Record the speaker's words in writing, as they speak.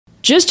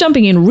Just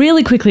jumping in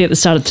really quickly at the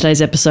start of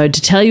today's episode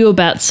to tell you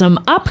about some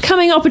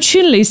upcoming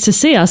opportunities to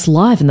see us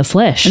live in the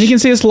flesh. And you can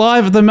see us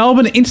live at the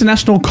Melbourne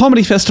International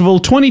Comedy Festival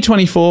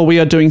 2024.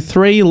 We are doing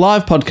 3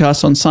 live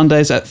podcasts on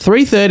Sundays at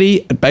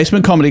 3:30 at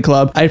Basement Comedy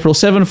Club, April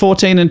 7,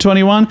 14 and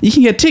 21. You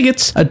can get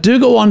tickets at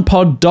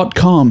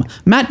dogoonpod.com.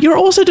 Matt, you're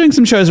also doing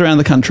some shows around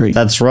the country.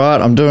 That's right.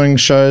 I'm doing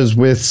shows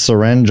with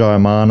Seren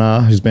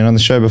Jayamana, who's been on the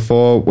show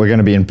before. We're going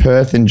to be in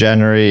Perth in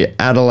January,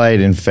 Adelaide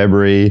in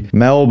February,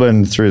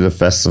 Melbourne through the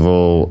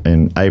festival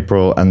in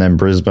April, and then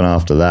Brisbane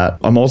after that.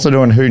 I'm also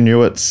doing Who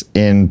Knew It's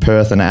in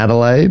Perth and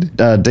Adelaide.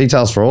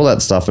 Details for all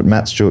that stuff at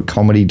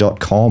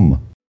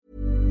mattstewartcomedy.com.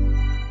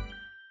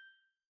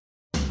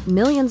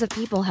 Millions of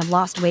people have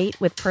lost weight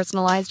with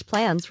personalized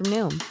plans from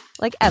Noom.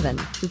 Like Evan,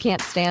 who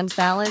can't stand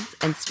salads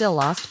and still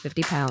lost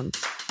 50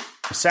 pounds.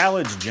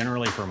 Salads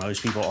generally for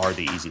most people are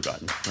the easy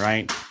button,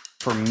 right?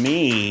 For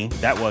me,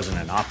 that wasn't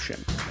an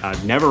option.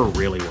 I never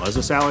really was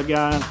a salad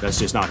guy. That's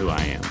just not who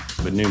I am.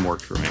 But Noom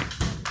worked for me.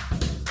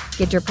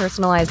 Get your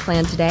personalized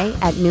plan today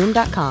at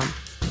Noom.com.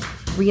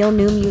 Real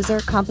Noom user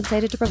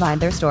compensated to provide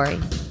their story.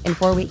 In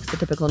 4 weeks, the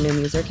typical Noom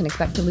user can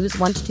expect to lose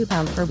 1 to 2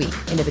 pounds per week.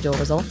 Individual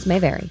results may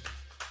vary.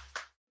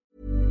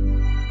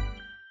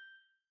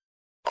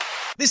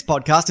 This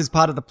podcast is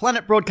part of the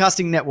Planet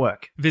Broadcasting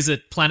Network.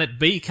 Visit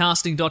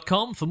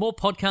planetbcasting.com for more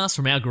podcasts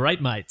from our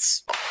great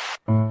mates.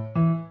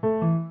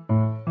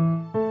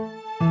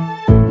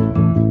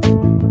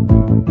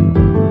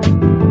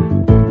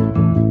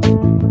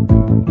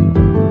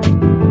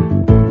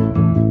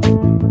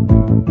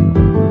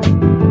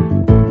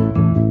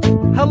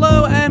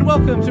 Hello and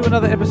welcome to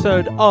another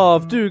episode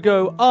of Do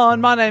Go On.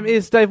 My name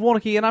is Dave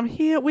Warnocky and I'm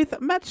here with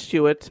Matt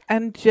Stewart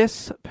and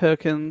Jess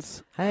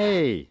Perkins.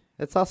 Hey,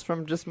 it's us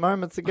from just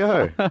moments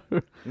ago.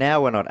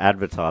 Now we're not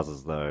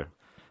advertisers, though.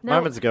 No.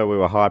 Moments ago, we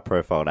were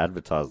high-profile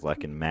advertisers,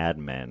 like in Mad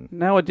Men.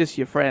 Now we're just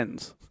your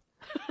friends.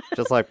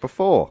 Just like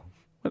before.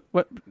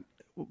 But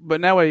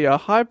now we're your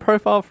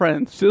high-profile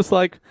friends, just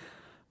like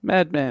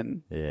Mad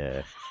Men.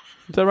 Yeah.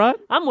 Is that right?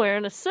 I'm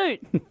wearing a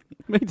suit.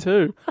 Me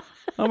too.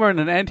 I'm wearing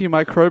an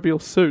antimicrobial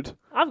suit.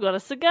 I've got a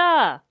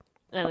cigar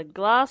and a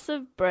glass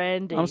of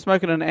brandy. I'm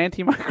smoking an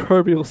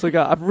antimicrobial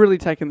cigar. I've really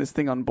taken this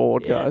thing on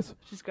board, guys.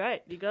 Which is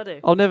great. You got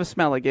to. I'll never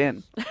smell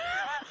again.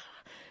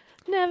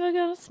 Never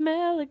gonna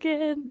smell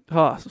again.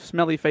 Oh,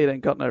 smelly feet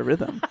ain't got no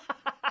rhythm.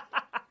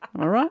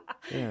 Am I right?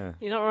 Yeah.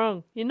 You're not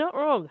wrong. You're not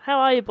wrong. How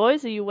are you,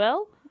 boys? Are you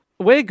well?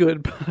 We're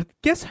good, but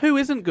guess who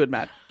isn't good,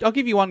 Matt? I'll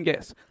give you one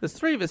guess. There's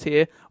 3 of us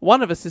here.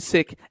 One of us is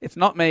sick. It's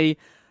not me.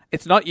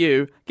 It's not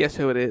you. Guess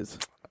who it is?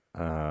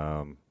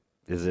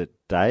 Is it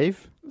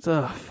Dave?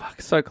 Oh,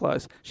 fuck, so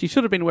close. She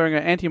should have been wearing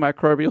an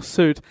antimicrobial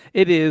suit.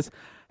 It is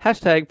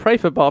hashtag pray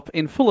for Bop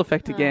in full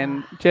effect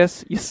again.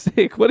 Jess, you're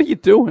sick. What are you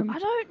doing? I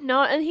don't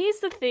know. And here's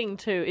the thing,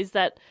 too, is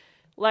that,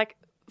 like,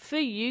 for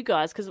you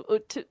guys, because,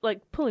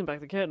 like, pulling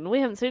back the curtain,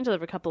 we haven't seen each other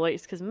for a couple of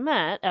weeks because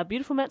Matt, our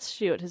beautiful Matt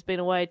Stewart, has been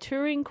away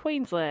touring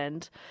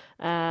Queensland.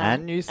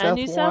 And New South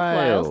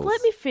Wales.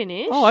 Let me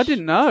finish. Oh, I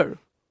didn't know.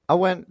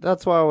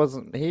 That's why I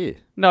wasn't here.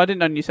 No, I didn't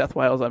know New South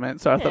Wales, I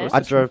meant. So I thought it was I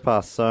just... drove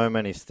past so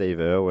many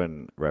Steve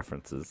Irwin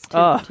references.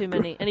 Too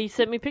many. And he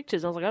sent me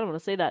pictures. I was like, I don't want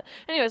to see that.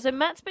 Anyway, so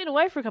Matt's been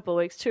away for a couple of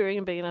weeks touring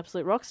and being an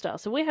absolute rock star.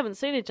 So we haven't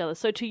seen each other.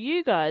 So to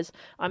you guys,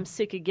 I'm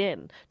sick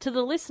again. To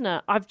the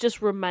listener, I've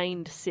just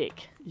remained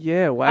sick.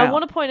 Yeah, wow. I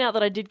want to point out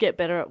that I did get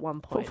better at one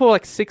point. For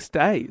like 6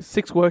 days.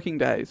 6 working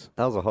days.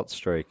 That was a hot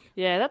streak.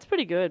 Yeah, that's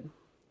pretty good.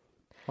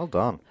 Well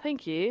done.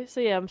 Thank you. So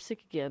yeah, I'm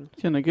sick again.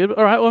 You're no good.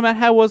 All right, well, Matt,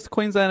 how was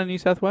Queensland and New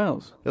South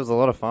Wales? It was a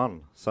lot of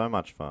fun. So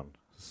much fun.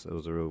 It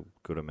was a real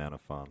good amount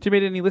of fun. Did you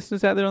meet any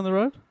listeners out there on the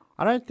road?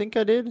 I don't think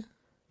I did.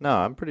 No,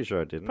 I'm pretty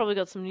sure I didn't. Probably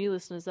got some new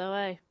listeners though,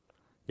 eh?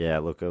 Yeah,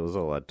 look, it was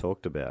all I'd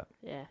talked about.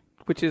 Yeah.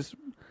 Which is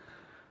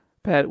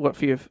bad, what,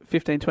 for your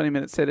 15, 20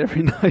 minutes set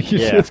every night?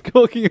 You're Yeah. just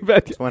talking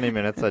about... 20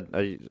 minutes.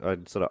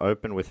 I'd sort of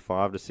open with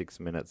 5 to 6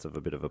 minutes of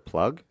a bit of a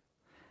plug.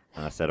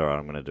 And I said, all right,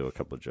 I'm going to do a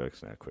couple of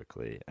jokes now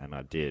quickly. And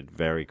I did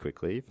very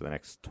quickly for the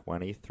next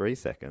 23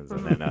 seconds.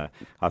 And then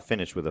I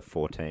finished with a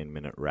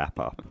 14-minute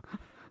wrap-up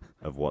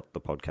of what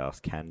the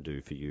podcast can do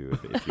for you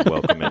if you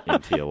welcome it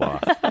into your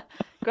life.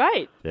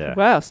 Great. Yeah.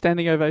 Wow,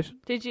 standing ovation.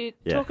 Did you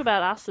talk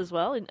about us as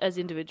well as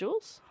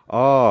individuals?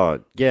 Oh,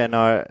 yeah,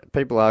 no,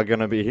 people are going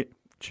to be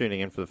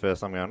tuning in for the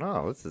first time going,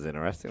 oh, this is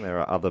interesting. There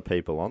are other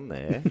people on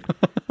there.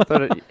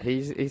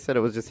 He said it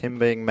was just him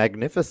being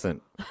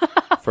magnificent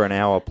for an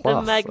hour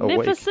plus The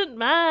magnificent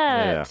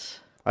Matt. Yeah.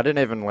 I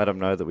didn't even let him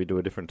know that we do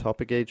a different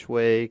topic each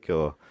week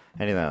or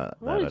anything like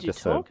that. What did you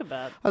talk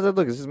about? I said,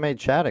 look, it's just me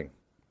chatting.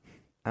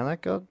 And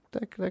that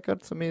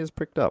got some ears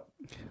pricked up.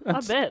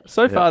 I bet.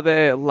 So far,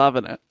 they're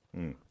loving it.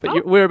 Mm.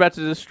 But we're about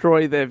to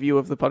destroy their view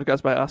of the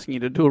podcast by asking you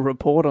to do a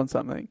report on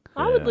something.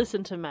 I would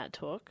listen to Matt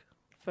talk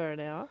for an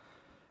hour.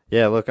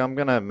 Yeah, look, I'm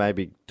going to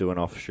maybe do an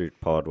offshoot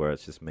pod where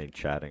it's just me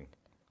chatting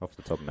off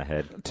the top of my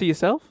head. To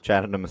yourself?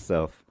 Chatting to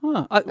myself.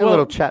 Oh, A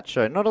little chat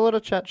show. Not a lot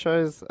of chat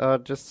shows are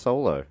just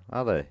solo,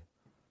 are they?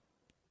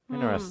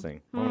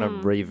 Interesting. I'm going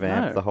to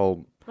revamp the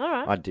whole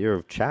idea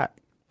of chat.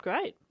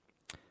 Great.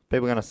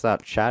 People are going to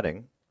start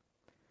chatting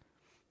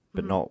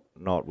but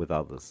not with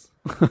others.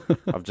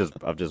 I've just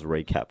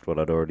recapped what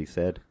I'd already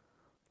said.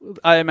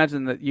 I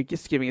imagine that you're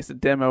just giving us a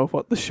demo of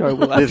what the show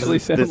will actually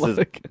sound This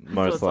like. is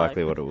most it's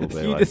likely like. what it will be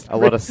You like. just A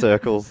lot of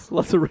circles.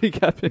 Lots of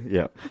recapping.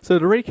 Yeah. So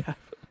to recap,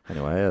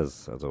 Anyway,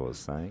 as I was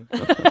saying,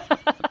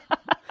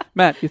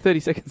 Matt, you're 30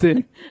 seconds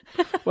in.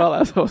 Well,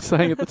 as I was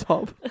saying at the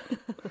top.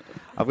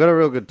 I've got a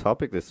real good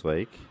topic this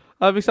week.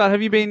 I'm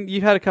excited.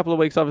 You've had a couple of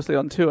weeks obviously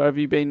on tour. Have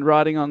you been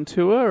riding on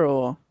tour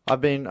or? I've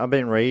been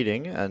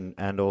reading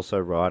and also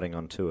riding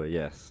on tour.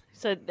 Yes.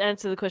 So the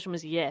answer to the question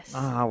was yes.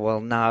 Ah,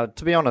 well, no.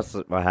 To be honest,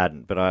 I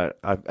hadn't. But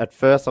I at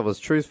first I was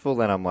truthful.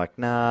 Then I'm like,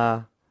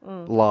 nah,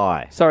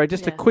 lie. Sorry,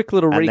 just a quick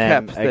little And recap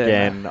then there.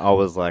 again, I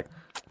was like,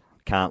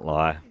 can't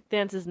lie. The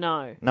answer's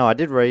no. No, I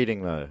did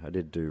reading though. I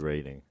did do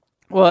reading.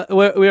 Well,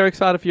 we're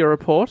excited for your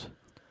report.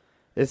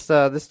 This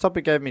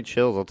topic gave me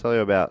chills. I'll tell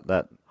you about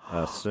that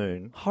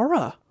soon.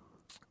 Horror.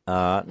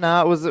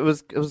 No,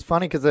 it was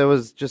funny because there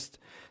was just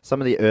some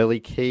of the early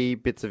key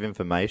bits of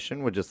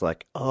information were just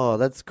like, oh,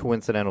 that's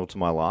coincidental to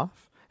my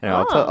life.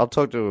 Anyway, I'll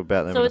talk to you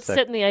about them. So in it's a sec.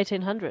 set in the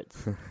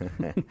 1800s.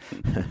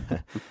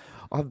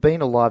 I've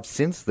been alive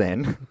since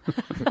then.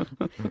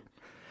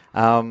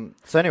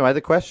 So anyway,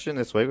 the question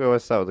this week, we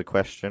always start with a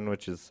question,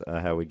 which is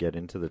how we get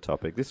into the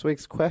topic. This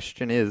week's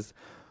question is,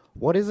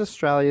 what is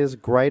Australia's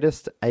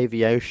greatest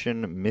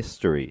aviation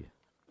mystery?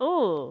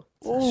 Oh,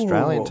 It's an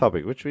Australian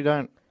topic, which we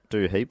don't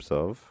do heaps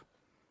of.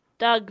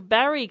 Doug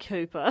Barry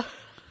Cooper.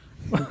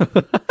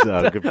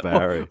 Doug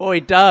Barry. Oi,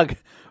 Doug.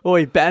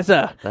 Oi,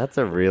 Bazza. That's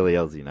a really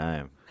Aussie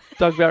name.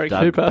 Doug Barry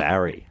Doug Cooper.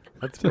 Barry.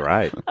 That's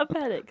great. A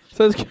paddock.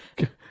 So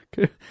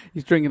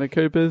he's drinking a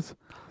Cooper's.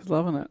 He's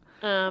loving it.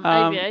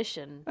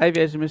 Aviation.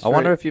 Aviation I mystery.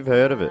 wonder if you've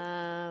heard of it.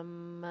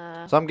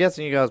 Uh, So I'm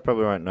guessing you guys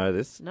probably won't know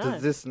this. No.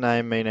 Does this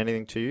name mean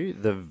anything to you?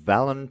 The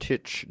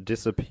Valentich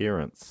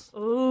Disappearance.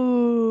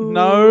 Ooh.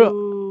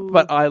 No,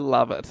 but I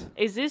love it.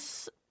 Is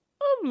this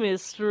a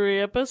mystery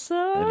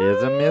episode? It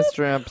is a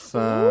mystery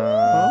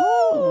episode,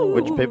 Ooh.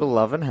 which people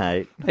love and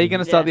hate. Are you going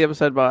to start the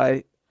episode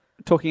by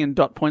talking in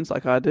dot points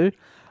like I do?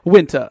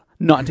 Winter,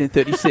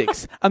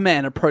 1936. A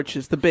man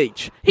approaches the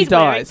beach. He He's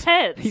wearing dies.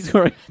 pants. He's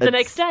wearing. The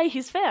next day,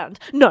 he's found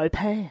no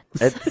pants.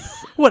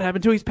 It's. What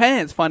happened to his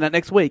pants? Find out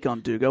next week on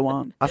Do Go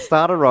On. I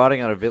started writing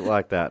it a bit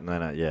like that, and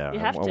then You I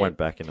have to. went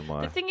back into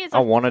my. The thing is, I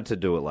wanted to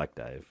do it like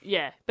Dave.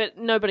 Yeah, but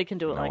nobody can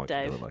do it No like one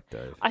can Dave. do it like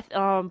Dave.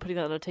 I'm putting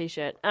that on a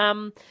t-shirt.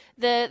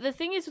 The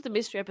thing is with the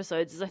mystery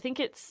episodes is I think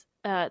it's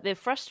they're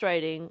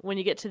frustrating when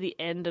you get to the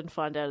end and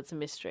find out it's a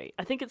mystery.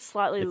 I think it's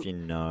slightly If you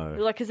know.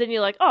 like because then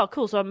you're like, oh,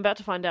 cool. So I'm about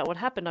to find out what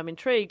happened. I'm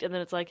intrigued, and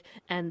then it's like,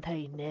 and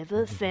they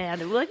never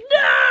found it. We're like,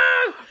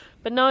 no.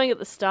 But knowing at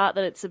the start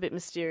that it's a bit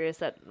mysterious,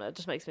 that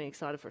just makes me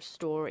excited for a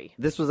story.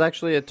 This was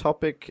actually a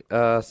topic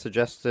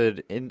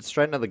suggested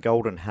straight into the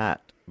Golden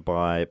Hat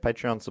by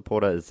Patreon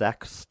supporter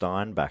Zach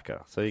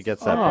Steinbacher. So he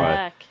gets that by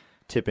Back.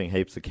 tipping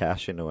heaps of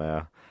cash into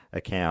our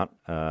account.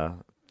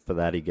 For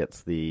that, he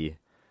gets the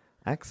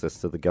access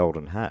to the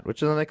Golden Hat,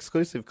 which is an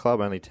exclusive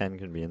club. Only 10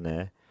 can be in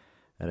there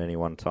at any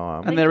one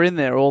time. And they're in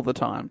there all the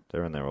time.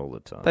 They're in there all the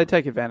time. They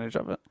take advantage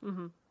of it.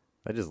 Mm-hmm.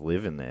 They just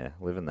live in there,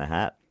 live in the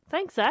hat.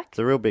 Thanks, Zach. It's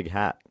a real big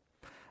hat.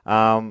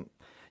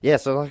 Yeah,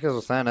 so like I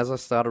was saying, as I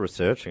started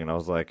researching, and I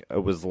was like,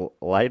 it was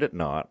late at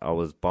night, I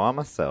was by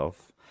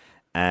myself,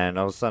 and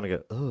I was starting to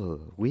go, oh,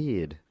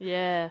 weird.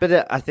 Yeah.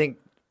 But I think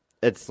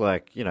it's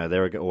like,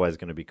 there are always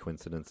going to be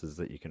coincidences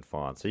that you can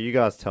find. So you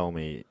guys tell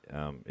me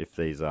if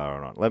these are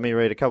or not. Let me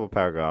read a couple of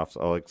paragraphs.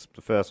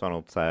 The first one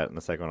I'll say it, and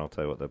the second one I'll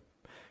tell you what the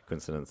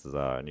coincidences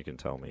are, and you can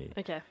tell me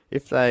Okay.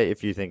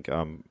 if you think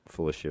I'm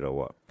full of shit or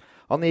what.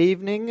 On the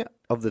evening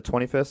of the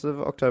 21st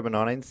of October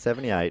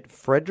 1978,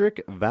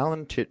 Frederick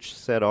Valentich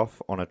set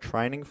off on a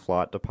training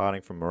flight departing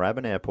from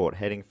Moorabbin Airport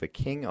heading for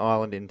King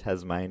Island in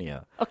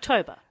Tasmania,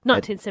 October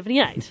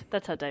 1978.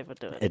 That's how Dave would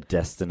do a it.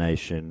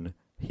 destination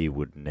he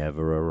would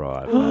never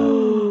arrive at.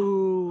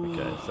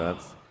 Okay, so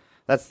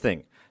that's the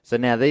thing. So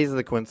now these are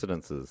the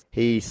coincidences.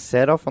 He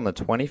set off on the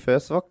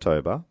 21st of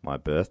October. My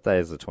birthday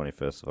is the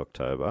 21st of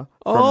October.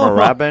 From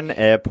Moorabbin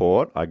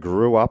Airport. I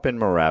grew up in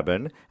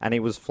Moorabbin. And he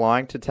was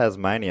flying to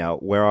Tasmania,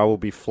 where I will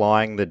be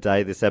flying the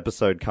day this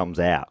episode comes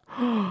out.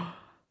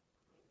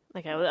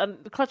 Okay, well, I'm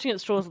clutching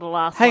at straws at the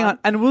last Hang one. on,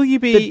 and will you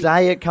The be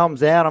day it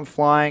comes out, I'm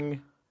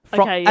flying.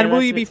 Okay, yeah, and will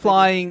that's you a be bit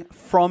flying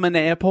from an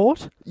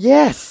airport?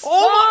 Yes!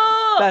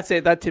 Oh! That's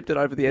it. That tipped it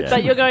over the edge.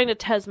 But you're going to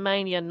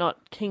Tasmania,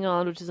 not King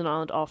Island, which is an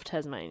island off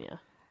Tasmania.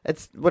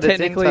 It's in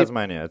Technically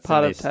Tasmania. It's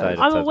part in of the state of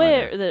I'm Tasmania.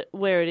 aware that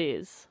where it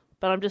is,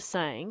 but I'm just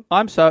saying.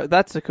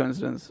 That's a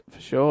coincidence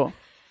for sure.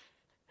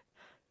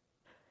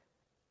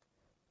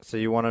 So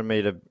you wanted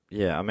me to...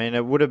 Yeah, I mean,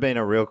 it would have been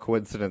a real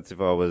coincidence if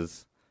it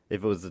was the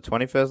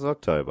 21st of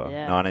October,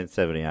 Yeah.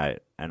 1978,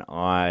 and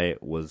I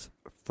was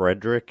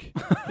Frederick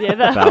Yeah,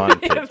 that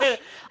Valentich.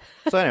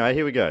 So anyway,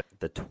 here we go.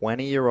 The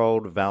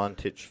 20-year-old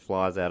Valentich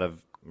flies out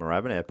of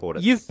Moorabbin Airport.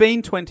 You've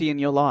been 20 in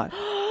your life.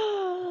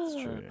 That's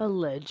true.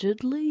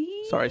 Allegedly.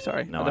 Sorry.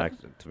 No, I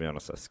to be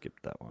honest, I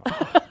skipped that one.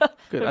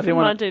 good. I From didn't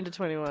want 19 to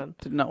 21.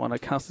 did not want to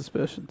cast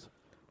aspersions.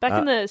 Back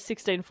in the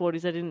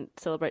 1640s, they didn't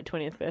celebrate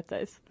 20th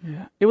birthdays.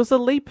 Yeah. It was a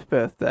leap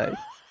birthday.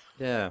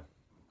 Yeah,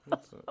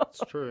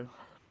 that's true.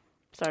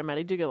 Sorry,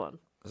 Maddie, do go on.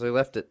 So he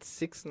left at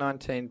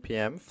 6:19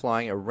 p.m.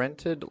 flying a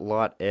rented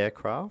light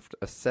aircraft,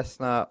 a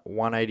Cessna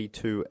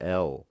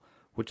 182L,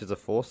 which is a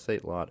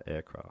 4-seat light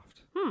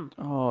aircraft.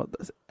 Oh,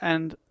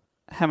 and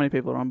how many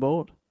people are on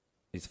board?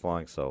 He's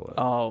flying solo.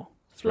 Oh,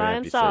 Three Flying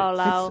empty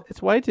solo. seats.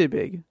 it's way too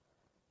big.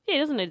 Yeah, he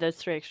doesn't need those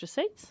 3 extra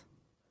seats.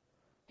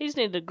 He just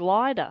needed a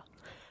glider.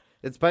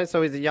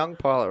 So he's a young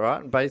pilot,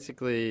 right? And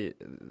basically,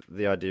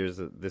 the idea is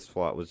that this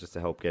flight was just to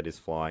help get his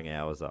flying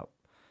hours up.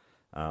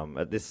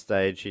 At this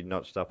stage, he'd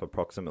notched up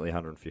approximately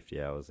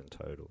 150 hours in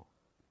total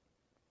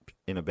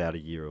in about a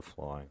year of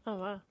flying. Oh,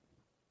 wow.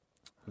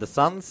 The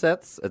sun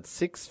sets at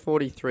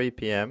 6:43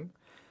 p.m.,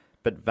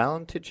 but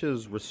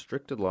Valentich's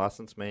restricted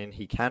license mean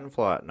he can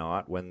fly at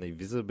night when the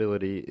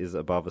visibility is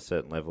above a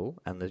certain level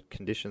and the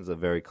conditions are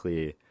very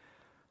clear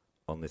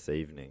on this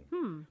evening.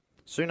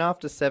 Soon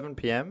after 7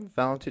 p.m.,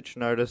 Valentich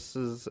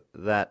notices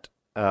that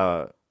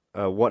Valentich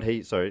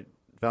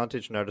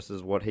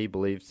notices what he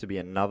believes to be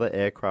another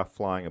aircraft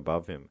flying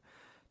above him.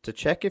 To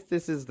check if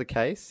this is the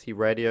case, he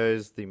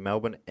radios the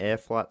Melbourne Air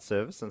Flight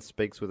Service and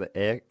speaks with the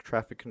air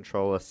traffic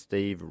controller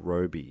Steve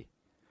Roby.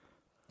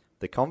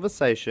 The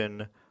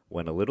conversation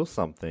went a little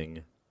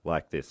something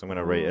like this. I'm going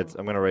to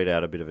read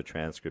out a bit of a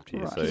transcript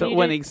here. Right. So So it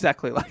went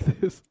exactly like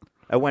this.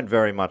 it went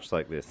very much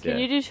like this. Can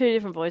you do 2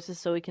 different voices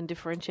so we can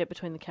differentiate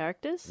between the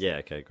characters? Yeah.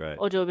 Okay. Great.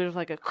 Or do a bit of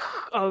like a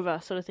over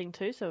sort of thing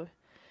too? So,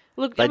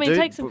 look, They do,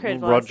 take some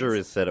creative Roger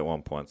license. is said at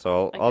one point,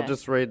 so I'll Okay.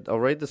 just read. I'll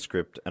read the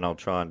script and I'll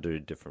try and do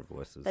different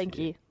voices. Thank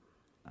here.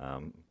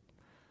 you.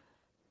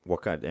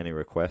 What kind? Any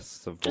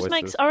requests of Just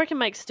voices? I reckon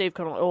make Steve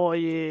kind of like, oh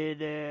yeah,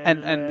 there.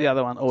 And the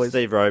other one always.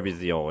 Steve Roby's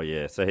the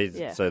yeah. So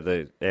Yeah. so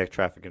the air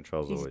traffic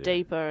controls. He's yeah.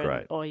 deeper. Great.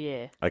 And, oh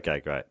yeah. Okay,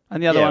 great.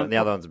 And the other one- and the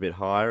other one's a bit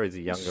higher. He's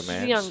a younger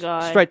man. He's a young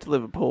guy. Straight to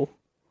Liverpool.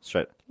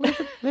 Straight.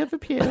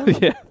 Liverpool.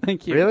 Yeah,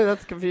 thank you. Really?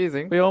 That's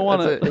confusing. We all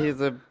want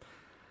to.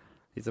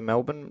 He's a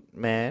Melbourne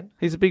man.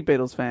 He's a big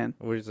Beatles fan.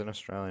 Well, he's an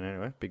Australian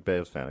anyway. Big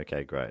Beatles fan.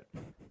 Okay, great.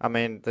 I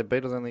mean, the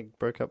Beatles only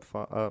broke up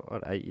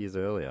 8 years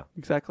earlier.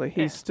 Exactly.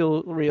 He's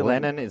still real.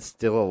 Lennon is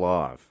still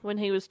alive. When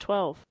he was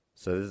 12.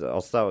 So it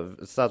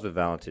starts with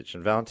Valentich,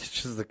 and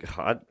Valentich is the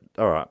guy.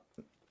 All right.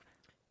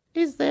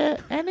 Is there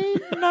any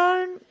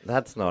known?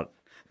 That's not.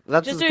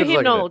 That's Just as do good as I him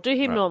can normal. do. Do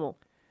him Right. normal.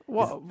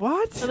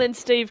 What? And then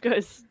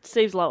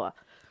Steve's lower.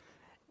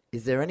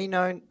 Is there any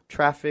known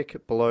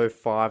traffic below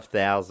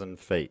 5,000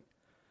 feet?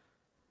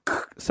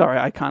 Sorry,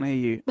 I can't hear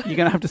you. You're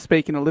going to have to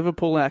speak in a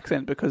Liverpool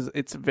accent because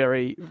it's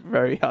very,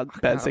 very hard,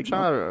 bad I'm signal.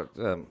 trying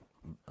to.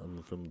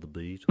 I'm from the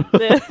beat.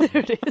 There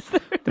it is.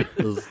 There it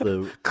is.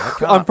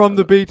 I'm from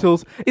the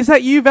Beatles. Is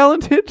that you,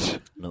 Valentich?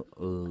 No,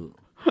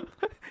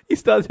 He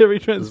starts every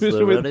is transmission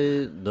there with...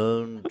 any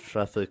known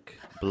traffic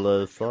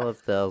below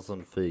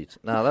 5,000 feet?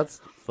 No,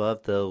 that's.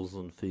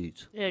 5,000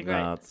 feet. Yeah, great.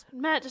 No, it's,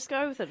 Matt, just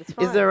go with it. It's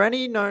fine. is there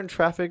any known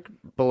traffic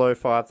below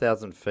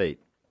 5,000 feet?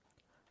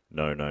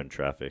 No known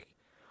traffic.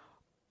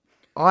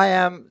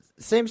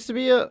 Seems to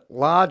be a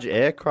large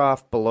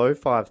aircraft below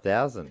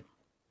 5,000.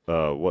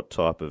 What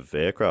type of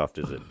aircraft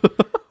is it?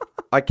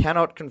 I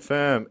cannot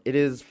confirm. It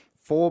is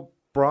for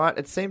bright.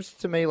 It seems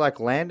to me like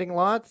landing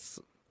lights.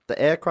 The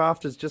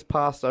aircraft has just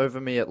passed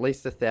over me at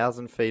least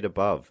 1,000 feet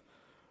above.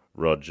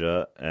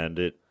 Roger, and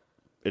it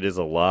is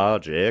a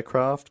large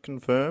aircraft,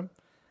 confirm.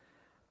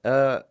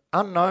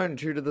 Unknown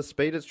due to the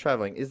speed it's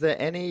travelling. Is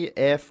there any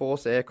Air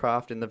Force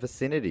aircraft in the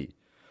vicinity?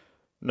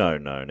 No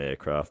known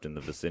aircraft in the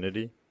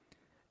vicinity.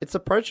 It's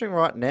approaching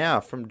right now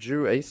from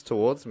due east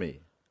towards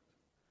me.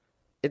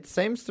 It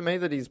seems to me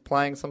that he's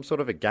playing some sort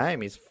of a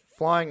game. He's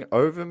flying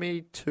over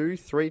me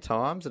 2-3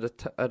 times at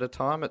a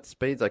time at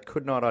speeds I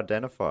could not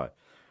identify.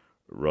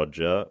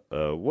 Roger,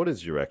 what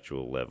is your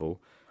actual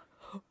level?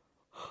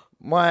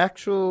 My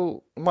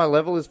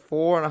level is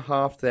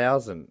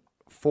 4,500,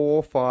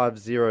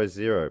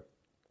 4500,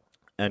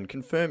 and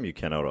confirm you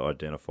cannot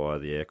identify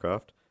the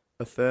aircraft.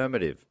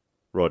 Affirmative.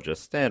 Roger,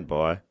 stand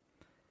by.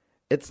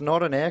 It's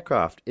not an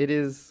aircraft. It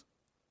is.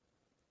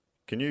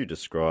 Can you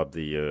describe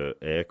the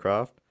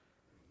aircraft?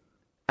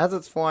 As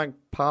it's flying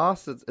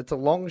past, it's a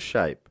long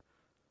shape.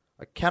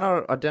 I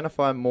cannot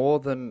identify more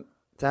than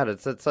that.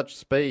 It's at such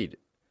speed.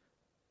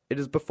 It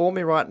is before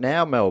me right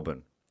now,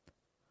 Melbourne.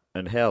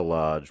 And how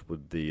large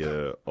would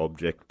the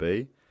object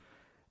be?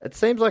 It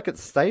seems like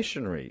it's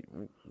stationary.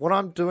 What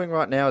I'm doing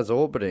right now is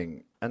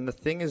orbiting, and the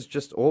thing is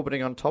just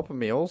orbiting on top of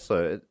me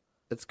also.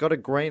 It's got a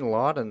green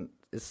light and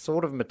is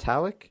sort of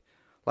metallic.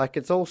 Like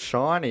it's all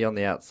shiny on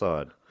the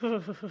outside.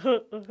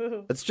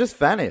 It's just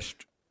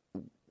vanished.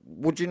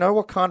 Would you know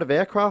what kind of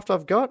aircraft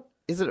I've got?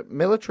 Is it a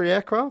military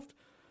aircraft?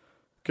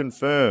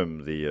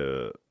 Confirm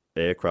the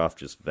aircraft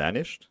just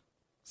vanished.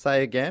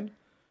 Say again.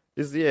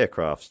 Is the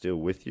aircraft still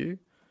with you?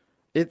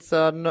 It's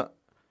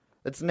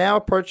now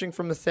approaching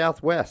from the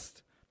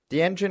southwest.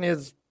 The engine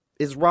is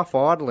rough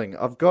idling.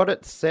 I've got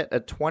it set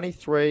at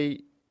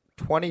 23,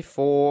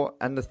 24,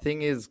 and the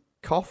thing is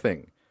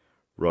coughing.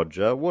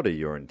 Roger, what are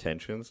your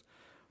intentions?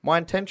 My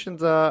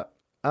intentions are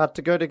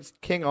To go to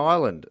King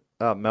Island,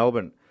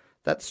 Melbourne.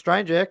 That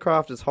strange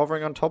aircraft is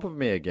hovering on top of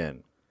me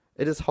again.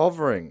 It is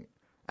hovering,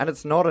 and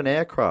it's not an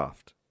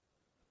aircraft.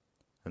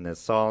 And there's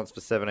silence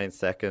for 17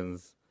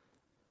 seconds.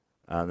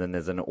 And then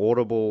there's an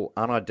audible,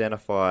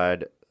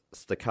 unidentified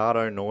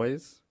staccato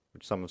noise,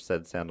 which some have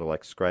said sounded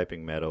like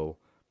scraping metal.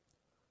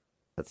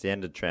 That's the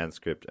end of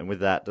transcript. And with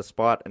that,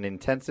 despite an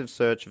intensive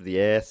search of the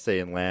air, sea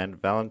and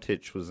land,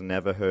 Valentich was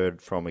never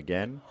heard from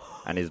again,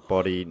 and his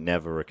body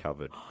never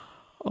recovered.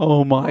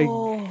 Oh my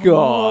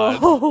God.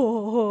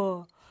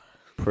 Oh.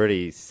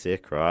 Pretty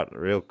sick, right?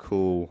 Real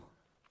cool.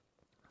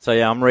 So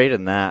yeah, I'm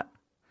reading that.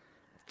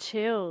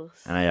 Chills.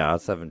 And yeah, I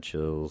was having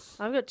chills.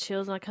 I've got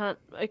chills and I can't...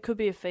 It could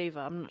be a fever.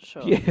 I'm not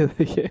sure. Yeah,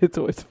 it's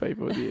always a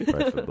favour with you.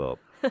 Pray for Bob.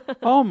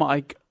 Oh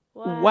my...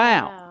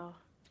 Wow.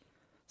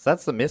 So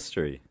that's the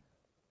mystery.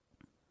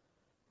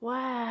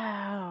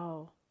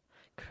 Wow.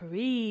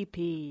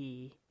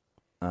 Creepy.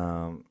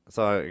 So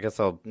I guess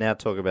I'll now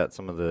talk about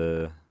some of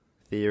the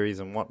theories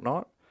and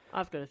whatnot.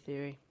 I've got a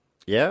theory.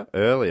 Yeah?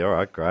 Early? All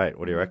right, great.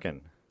 What do you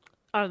reckon?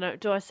 I don't know.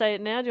 Do I say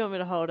it now? Do you want me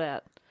to hold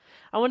out?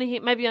 I want to hear...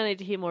 Maybe I need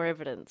to hear more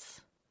evidence.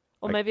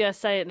 Or maybe I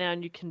say it now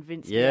and you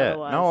convince me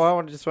otherwise. No,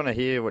 I just want to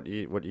hear what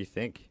you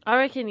think. I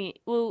reckon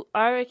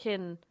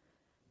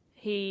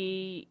he's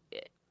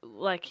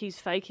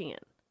faking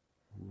it.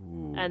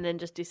 Ooh. And then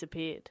just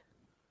disappeared.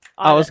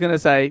 I was going to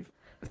say,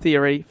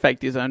 theory,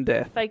 faked his own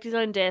death. Faked his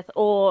own death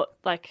or,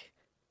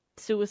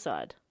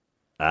 suicide.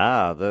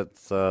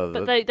 That's...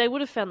 But they would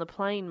have found the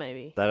plane,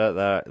 maybe. They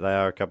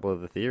are a couple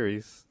of the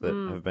theories that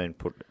have been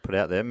put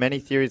out there. Many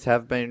theories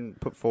have been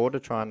put forward to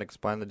try and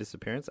explain the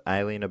disappearance.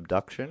 Alien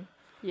abduction.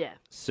 Yeah.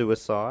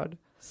 Suicide.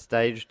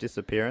 Staged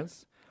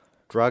disappearance.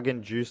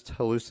 Drug-induced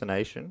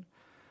hallucination.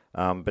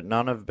 But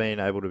none have been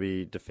able to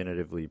be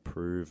definitively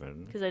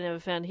proven. Because they never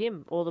found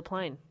him or the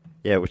plane.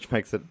 Yeah, which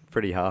makes it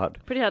pretty hard.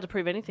 Pretty hard to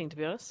prove anything, to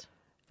be honest.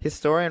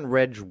 Historian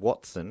Reg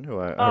Watson, who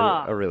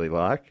I really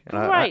like.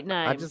 And Great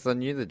name. I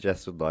knew that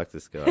Jess would like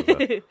this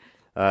guy.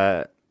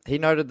 But, he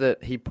noted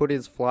that he put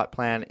his flight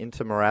plan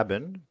into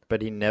Moorabbin,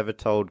 but he never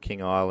told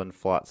King Island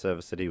Flight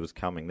Service that he was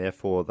coming.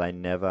 Therefore, they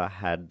never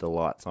had the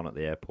lights on at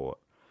the airport.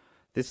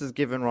 This has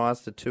given rise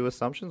to two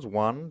assumptions.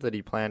 One, that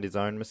he planned his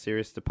own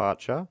mysterious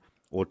departure,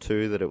 or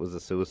two, that it was a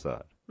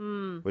suicide.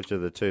 Which are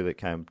the two that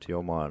came to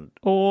your mind?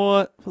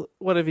 Or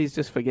what if he's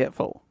just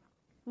forgetful?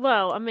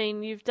 Well, I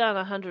mean, you've done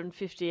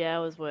 150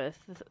 hours worth.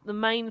 The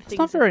main thing. It's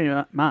not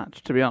very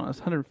much, to be honest.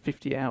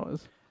 150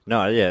 hours.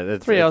 No, yeah.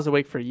 That's, 3 hours a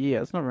week for a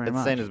year. It's not very much.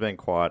 It's seen as being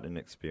quite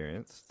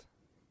inexperienced.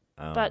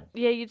 But,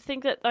 yeah, you'd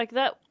think that,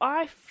 that,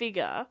 I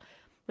figure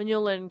when you're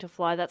learning to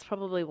fly, that's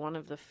probably one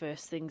of the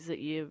first things that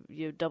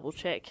you double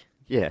check.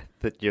 Yeah,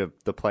 that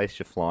the place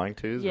you're flying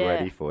to is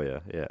ready for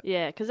you. Yeah.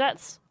 Yeah, because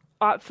that's,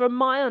 from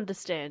my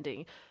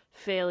understanding,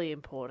 fairly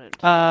important.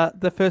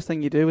 The first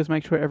thing you do is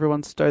make sure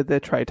everyone's stowed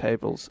their tray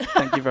tables.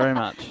 Thank you very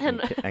much.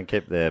 and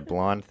keep their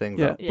blind things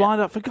up. Yeah,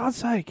 blind up, for God's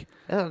sake.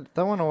 Yeah,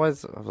 that one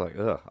always, I was like,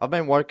 ugh. I've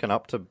been woken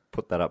up to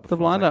put that up before. The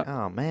blind up.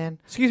 Oh, man.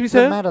 Excuse me, Does it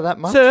sir? matter that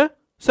much?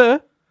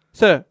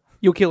 Sir,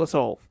 you'll kill us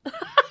all.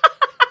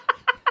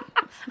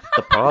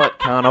 The pilot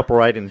can't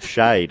operate in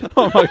shade.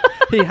 Oh my,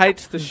 he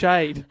hates the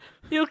shade.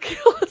 You'll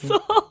kill us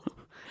all.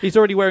 He's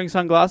already wearing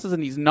sunglasses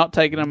and he's not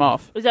taking them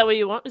off. Is that what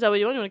you want? You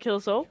want to kill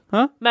us all?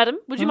 Huh? Madam,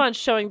 would you mind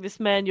showing this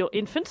man your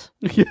infant?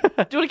 Yeah. Do you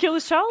want to kill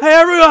this child? Hey,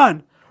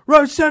 everyone!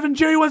 Row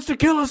 7G wants to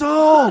kill us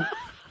all!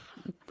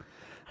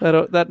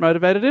 That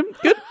motivated him.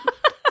 Good.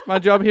 My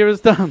job here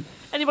is done.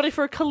 Anybody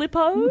for a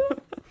Calippo?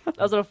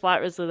 I was on a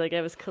flight recently. They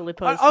gave us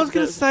Calippos. I was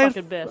going to say,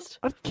 best.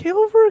 I'd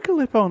kill for a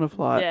Calippo on a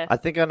flight. Yeah. I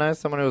think I know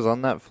someone who was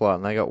on that flight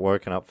and they got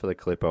woken up for the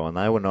Clippo and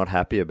they were not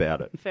happy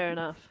about it. Fair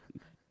enough.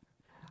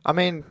 I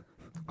mean,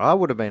 I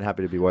would have been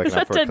happy to be woken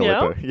up for a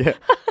Danielle? Calippo. Yeah.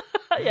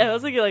 Yeah, I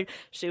was thinking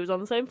she was on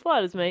the same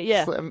flight as me.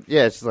 Yeah.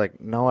 Yeah, she's like,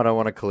 no, I don't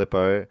want a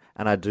Calippo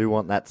and I do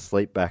want that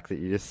sleep back that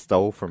you just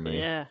stole from me.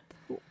 Yeah.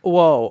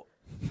 Whoa.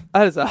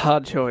 That is a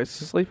hard choice.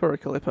 Sleep or a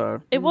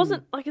Calippo? It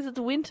wasn't it's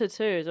winter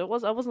too, so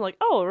I wasn't like,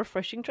 a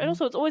refreshing train.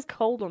 Also, it's always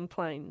cold on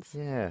planes.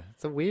 Yeah,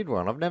 it's a weird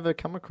one. I've never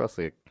come across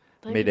a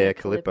Don't mid-air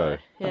give me a Calippo.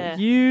 Yeah.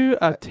 You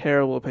are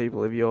terrible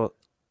people if you're...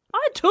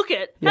 I took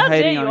it. You're How dare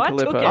hating you? on I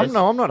took Calippos. it.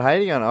 I'm not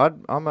hating on it.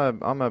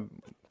 I'm a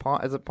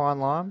pine, is it pine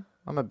lime?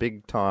 I'm a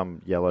big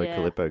time yellow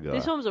Calippo guy.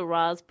 This one was a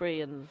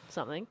raspberry and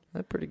something.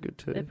 They're pretty good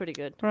too. They're pretty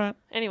good. Right.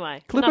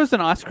 Anyway. Calippo's an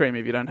ice cream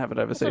if you don't have it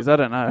overseas. I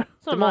don't know.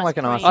 It's not They're more like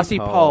an cream. ice Icy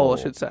pole,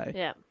 I should say.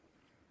 Yeah.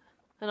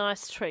 A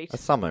nice treat. A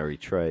summery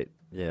treat,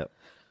 yeah.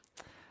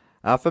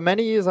 For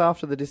many years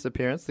after the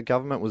disappearance, the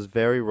government was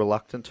very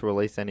reluctant to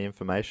release any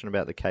information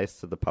about the case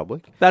to the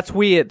public. That's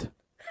weird.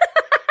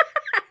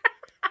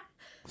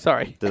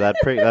 Sorry. Did that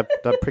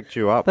pricked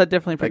you up? That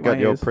definitely pricked That got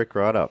my your ears. prick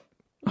right up.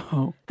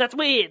 Oh. That's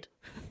weird.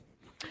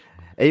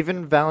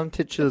 Even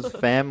Valentich's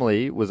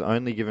family was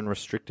only given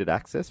restricted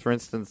access. For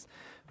instance,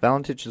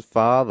 Valentich's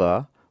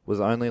father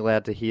was only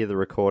allowed to hear the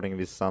recording of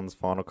his son's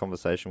final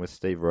conversation with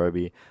Steve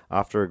Roby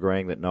after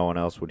agreeing that no one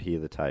else would hear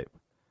the tape.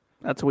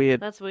 That's weird.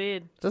 That's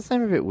weird. Does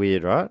seem a bit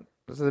weird, right?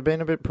 So they've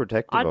been a bit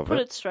protective I'd of put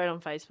it. it straight on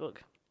Facebook.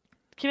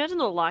 Can you imagine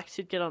the likes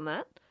you'd get on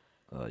that?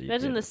 Oh, you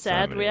Imagine get the so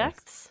sad many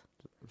reacts.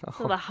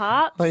 The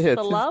hearts, Oh, yeah, the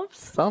it's his loves.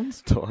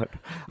 son's died.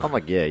 I'm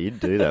like, yeah, you'd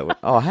do that.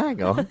 Oh,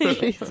 hang on.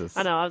 Jesus.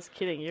 I know, I was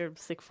kidding. You're a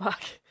sick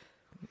fuck.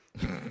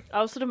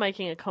 I was sort of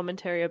making a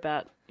commentary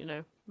about,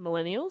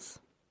 millennials.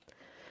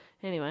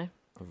 Anyway,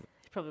 you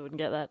probably wouldn't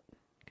get that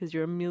because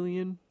you're a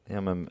million. Yeah,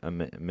 I'm a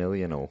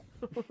millional,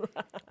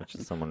 which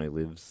is someone who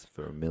lives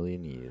for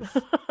 1,000,000 years.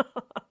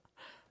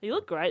 You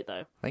look great,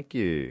 though. Thank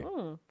you.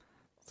 Mm.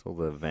 It's all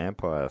the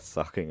vampire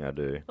sucking I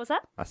do. What's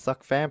that? I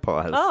suck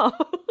vampires. Oh.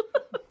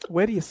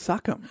 Where do you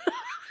suck them?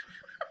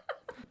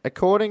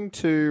 According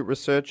to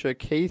researcher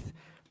Keith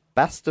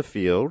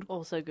Basterfield,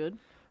 Also good.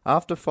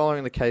 after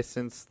following the case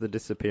since the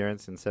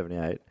disappearance in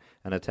 78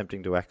 and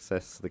attempting to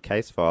access the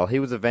case file, he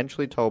was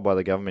eventually told by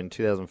the government in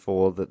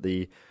 2004 that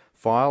the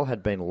file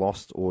had been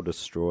lost or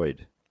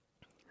destroyed.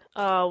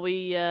 Oh,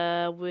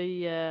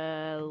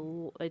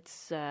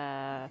 it's,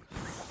 How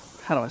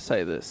do I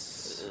say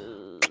this?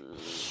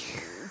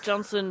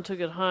 Johnson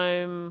took it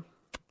home,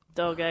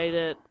 dog ate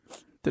it.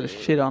 Did a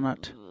shit on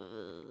it.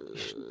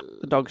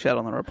 The dog shat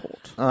on the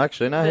report. Oh,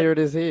 actually, no, here it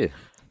is here.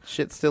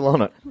 Shit's still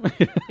on it.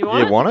 You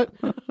want it? Want it?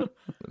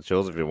 It's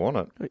yours if you want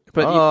it.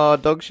 But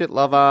Dog shit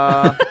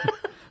lover.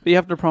 you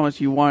have to promise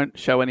you won't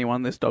show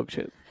anyone this dog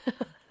shit.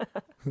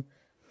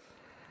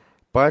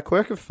 By a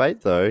quirk of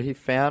fate, though, he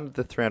found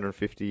the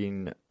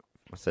 315...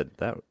 I said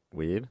that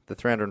weird. The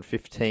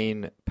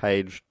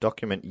 315-page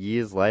document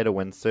years later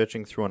when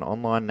searching through an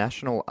online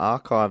National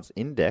Archives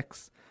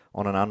index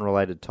on an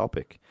unrelated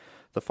topic.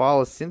 The file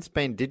has since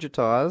been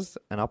digitised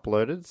and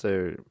uploaded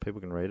so people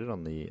can read it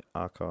on the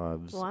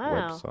Archives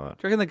website. Do you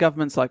reckon the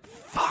government's like,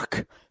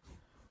 fuck?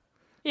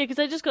 Yeah, because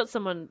they just got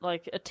someone,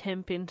 like, a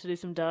temp in to do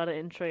some data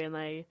entry and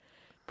they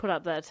put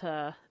up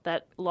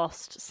that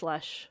lost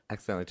 /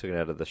 Accidentally took it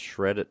out of the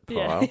shred it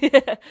pile.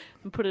 Yeah,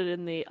 and put it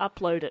in the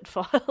upload it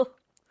file.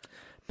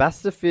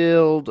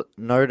 Basterfield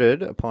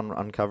noted upon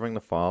uncovering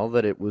the file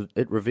that it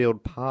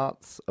revealed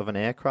parts of an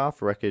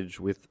aircraft wreckage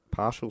with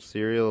partial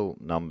serial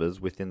numbers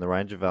within the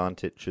range of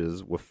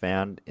Valentich's were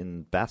found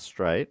in Bass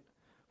Strait,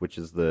 which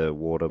is the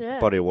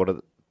body of water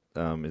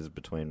that is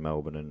between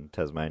Melbourne and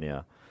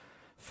Tasmania,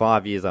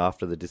 5 years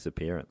after the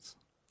disappearance.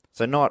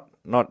 So not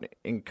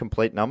in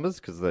complete numbers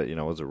because it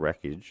was a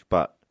wreckage,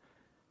 but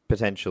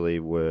potentially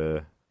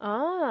were.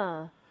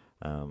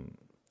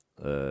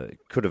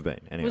 Could have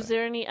been. Anyway. Was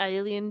there any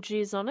alien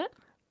jizz on it?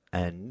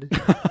 And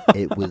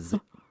it was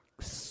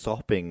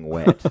sopping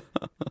wet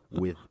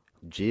with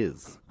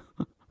jizz.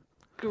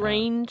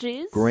 Green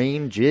jizz?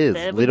 Green jizz.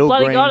 Man, little we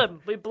bloody green, got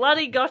him. We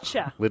bloody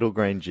gotcha. Little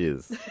green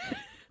jizz.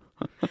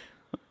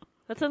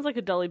 That sounds like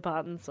a Dolly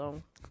Parton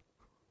song.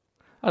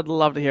 I'd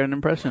love to hear an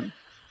impression.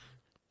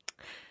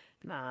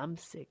 Nah, I'm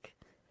sick.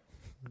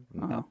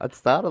 Oh. It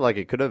started like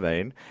it could have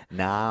been.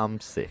 Nah, I'm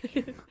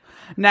sick.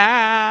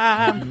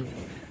 Nah.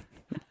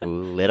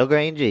 Little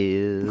green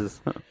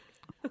jizz.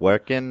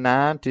 Working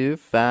 9 to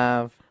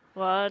 5.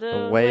 What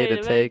A way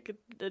to take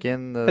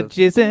in the... A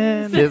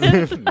jizzin'.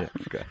 Jizzin'. Yeah,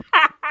 okay.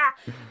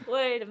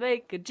 Way to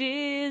make a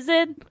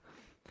jizzin'.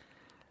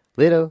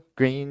 Little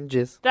green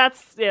jizz.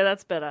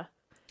 That's better.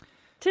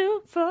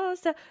 2, 4,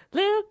 star,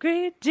 little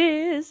green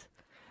jizz.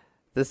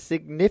 The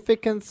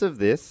significance of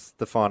this,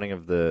 the finding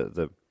of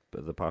the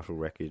partial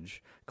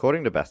wreckage,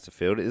 according to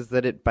Basterfield, is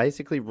that it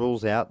basically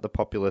rules out the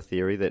popular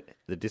theory that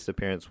the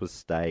disappearance was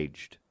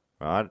staged,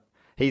 right?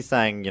 He's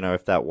saying,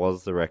 if that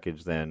was the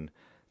wreckage, then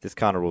this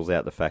kind of rules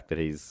out the fact that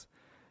he's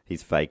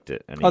faked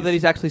it. And that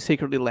he's actually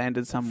secretly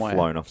landed somewhere.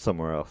 Flown off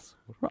somewhere else.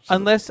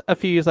 Unless a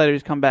few years later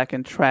he's come back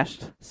and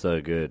trashed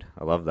So good.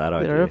 I love that the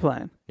idea.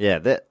 airplane. Yeah,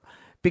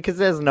 because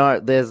there's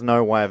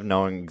no way of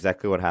knowing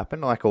exactly what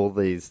happened. Like, all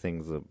these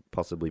things are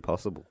possibly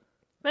possible.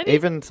 Maybe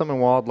Even something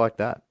wild like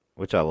that,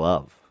 which I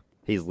love.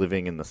 He's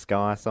living in the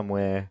sky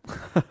somewhere,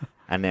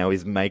 and now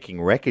he's making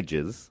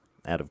wreckages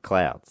out of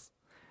clouds.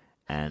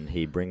 And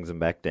he brings them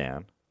back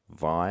down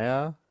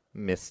via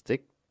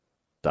mystic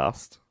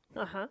dust.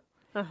 Yeah,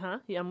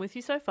 I'm with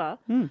you so far.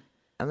 And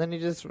then he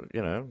just,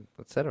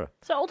 etc.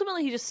 So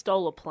ultimately, he just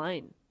stole a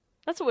plane.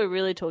 That's what we're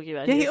really talking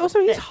about. Yeah, here.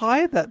 he's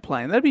hired that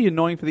plane. That'd be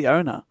annoying for the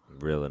owner.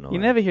 Real annoying. You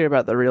never hear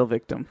about the real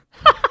victim.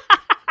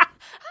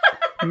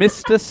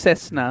 Mr.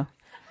 Cessna.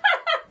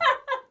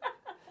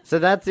 So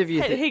that's if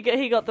you...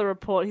 He got the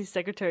report. His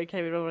secretary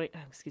came in and went,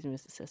 excuse me,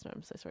 Mr. Cessna,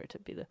 I'm so sorry to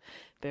be the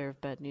bearer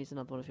of bad news.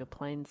 Another one of your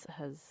planes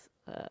has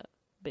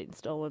been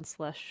stolen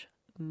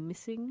 /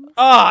 missing.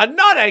 Oh,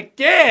 not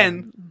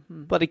again!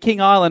 Bloody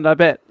King Island, I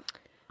bet.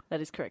 That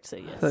is correct, sir,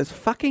 yes. Those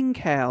fucking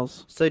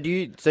cows. So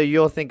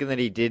you're thinking that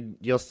he did...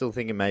 You're still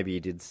thinking maybe he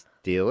did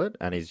steal it,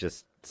 and he's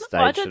just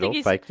staged it or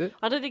faked it?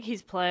 I don't think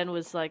his plan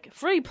was like,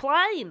 free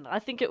plane! I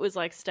think it was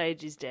like,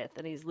 stage his death,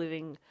 and he's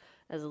living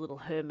as a little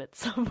hermit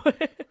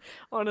somewhere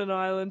on an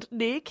island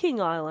near King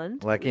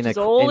Island, Like in which is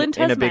a all in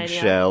Tasmania. big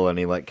shell, and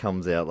he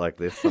comes out like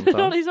this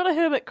sometimes. He's not a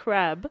hermit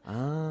crab.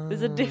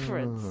 There's a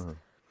difference.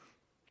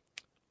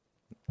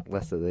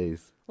 Less of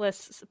these.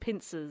 Less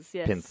pincers,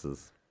 yes.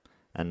 Pincers.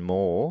 And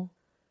more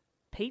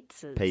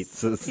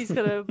pizzas. He's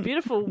got a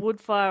beautiful wood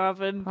fire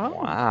oven.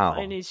 Wow.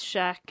 In his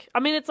shack. I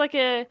mean,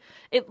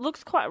 it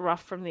looks quite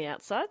rough from the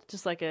outside.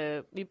 Just like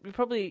you'd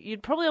probably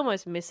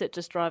almost miss it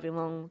just driving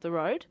along the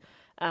road,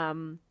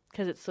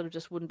 because it's sort of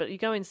just wooden. But you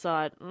go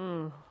inside,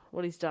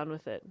 what he's done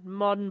with it.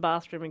 Modern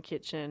bathroom and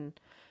kitchen.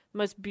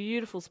 Most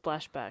beautiful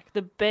splashback.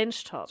 The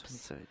bench tops.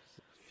 So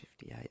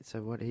 58.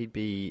 So what he'd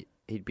be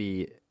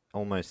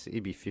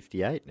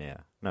 58 now.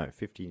 No,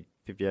 50,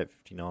 58,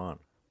 59.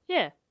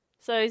 Yeah.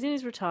 So he's in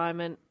his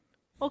retirement,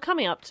 or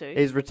coming up to.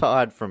 He's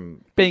retired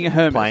from Being a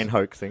hermit. plane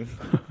hoaxing.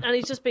 And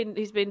he's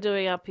been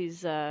doing up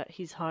his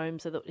home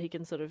so that he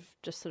can sort of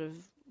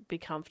be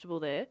comfortable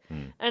there,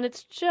 and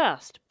it's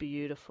just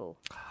beautiful.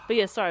 But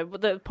yeah, sorry,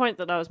 but the point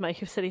that I was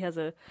making said he has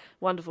a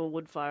wonderful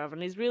wood fire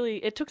oven.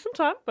 It took some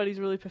time, but he's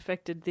really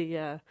perfected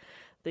the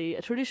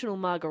traditional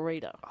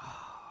margarita.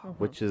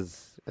 Which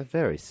is a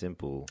very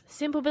simple.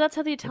 Simple, but that's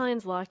how the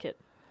Italians like it.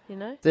 You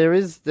know. There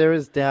is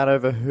doubt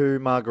over who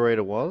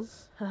Margarita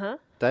was. Uh-huh.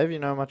 Dave, you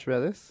know much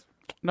about this?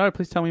 No,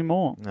 please tell me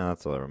more. No,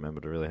 that's all I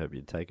remembered. I really hope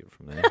you'd take it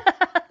from there.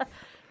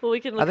 Well, we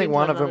can. Look I think into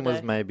one it of them another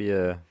was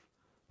day.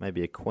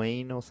 maybe a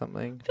queen or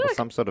something, or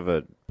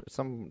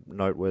some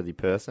noteworthy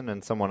person,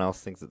 and someone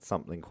else thinks it's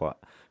something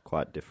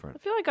quite different. I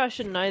feel like I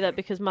should know that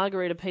because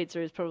margarita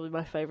pizza is probably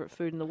my favourite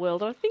food in the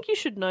world. And I think you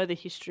should know the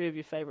history of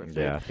your favourite food.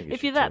 Yeah, I think you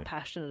if you're should that too.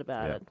 passionate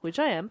about Yeah. it, which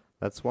I am.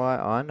 That's why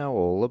I know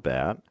all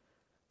about.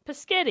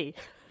 Paschetti.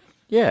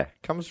 Yeah,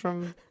 comes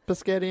from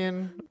Paschetti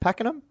and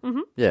Pakenham. Mm-hmm.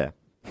 Yeah,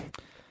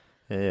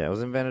 it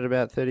was invented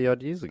about 30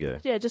 odd years ago.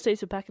 Yeah, just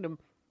east of Pakenham.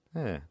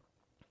 Yeah.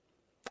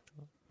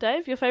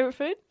 Dave, your favourite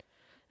food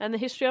and the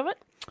history of it?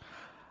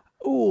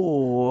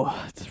 Ooh,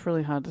 it's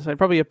really hard to say.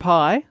 Probably a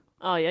pie.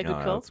 Oh yeah, good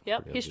No, call. that's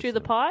Yep, pretty history of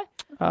the obvious,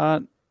 pie.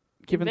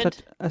 Given Invent-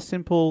 such a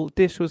simple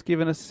dish was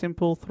given a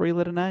simple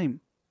 3-letter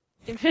name.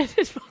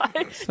 Invented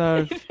by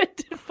So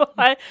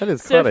That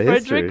is Sir quite a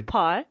history. Frederick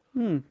Pie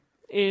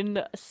in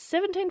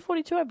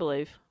 1742, I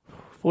believe.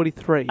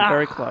 43,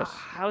 very close.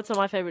 Oh, it's not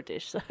my favourite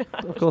dish. So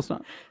Of course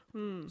not.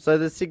 So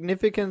the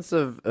significance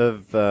of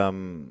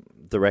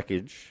the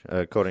wreckage,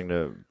 according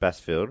to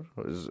Bassfield,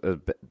 was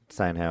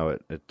saying how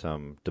it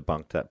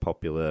debunked that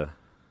popular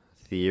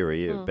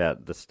theory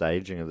about the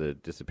staging of the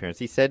disappearance.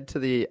 He said to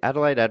the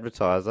Adelaide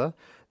Advertiser,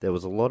 there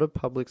was a lot of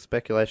public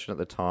speculation at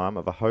the time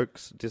of a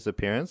hoax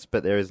disappearance,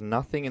 but there is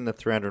nothing in the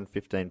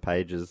 315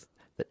 pages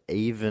that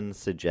even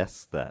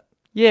suggests that.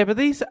 Yeah, but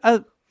these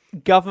are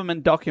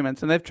government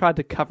documents, and they've tried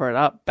to cover it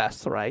up,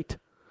 Bassrate.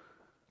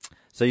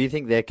 So you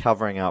think they're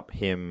covering up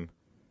him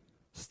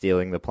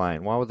stealing the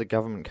plane? Why would the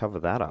government cover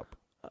that up?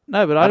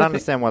 No, but I I don't don't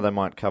understand why they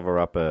might cover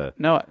up a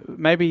No,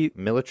 maybe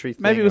military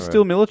thing. maybe it was or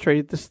still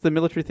military. The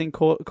military thing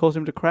caused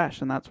him to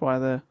crash, and that's why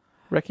the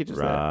wreckage is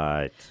there.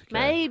 Right. Okay.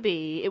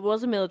 maybe it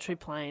was a military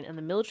plane, and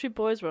the military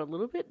boys were a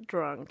little bit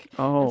drunk,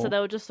 Oh. and so they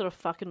were just sort of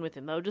fucking with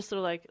him. They were just sort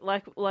of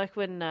like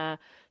when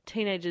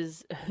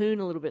teenagers hoon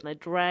a little bit and they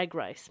drag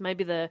race.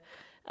 Maybe the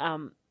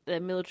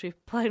military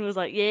plane was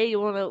like, "Yeah, you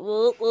want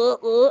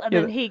to," and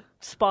Yeah, then he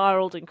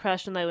spiraled and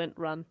crashed, and they went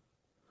run.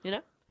 You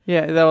know,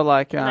 Yeah, they were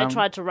like and they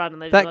tried to run,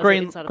 and they that realised they were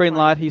green inside a green plane.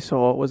 light he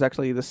saw was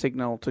actually the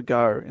signal to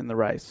go in the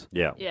race,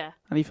 Yeah. Yeah,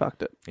 and he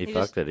fucked it. He He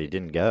fucked it. He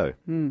didn't go.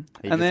 He And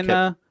just then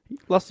kept he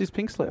lost his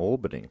pink slip.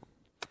 orbiting.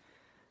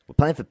 We're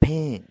playing for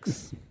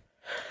pinks.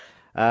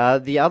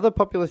 The other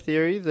popular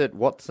theory that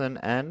Watson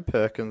and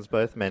Perkins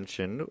both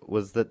mentioned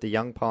was that the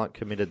young pilot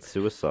committed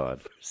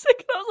suicide. for a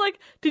second I was like,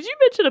 "Did you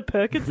mention a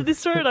Perkins in this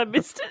story?" And I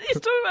missed it.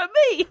 He's talking about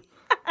me.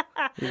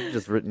 You've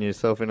just written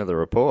yourself into the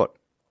report.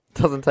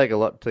 Doesn't take a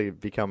lot to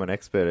become an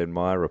expert in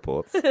my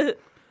reports.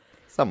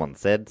 Someone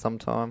said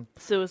sometime.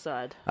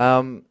 Suicide.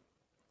 But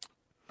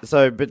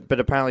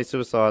apparently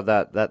suicide,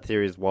 that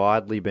theory has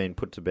widely been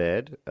put to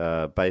bed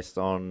based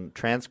on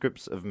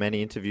transcripts of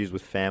many interviews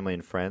with family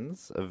and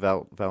friends of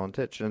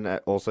Valentich, and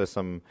also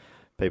some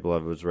people I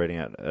was reading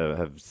at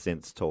have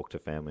since talked to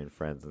family and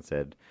friends and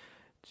said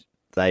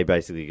they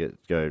basically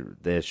go,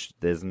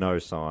 there's no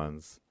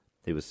signs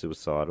he was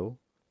suicidal,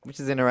 which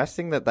is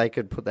interesting that they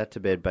could put that to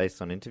bed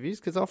based on interviews,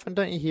 because often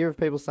don't you hear of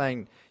people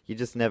saying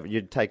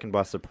you're taken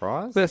by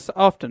surprise? They're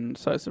often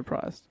so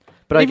surprised.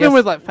 But I even guess-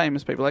 with like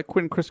famous people, like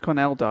when Chris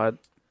Cornell died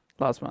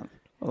last month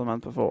or the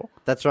month before.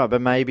 That's right,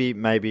 but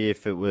maybe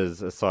if it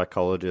was a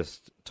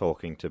psychologist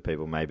talking to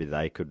people, maybe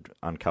they could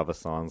uncover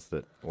signs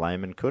that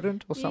laymen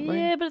couldn't or something.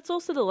 Yeah, but it's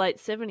also the late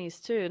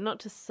 70s too. Not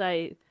to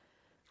say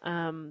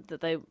that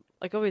they,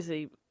 like,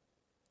 obviously,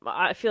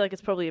 I feel like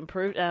it's probably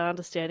improved. Our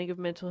understanding of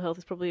mental health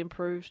is probably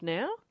improved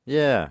now.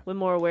 Yeah. We're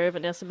more aware of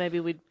it now, so maybe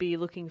we'd be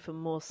looking for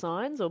more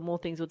signs or more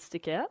things would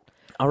stick out.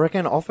 I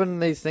reckon often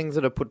these things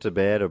that are put to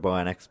bed are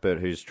by an expert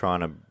who's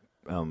trying to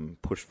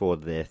push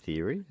forward their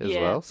theory as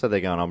Yeah. well. So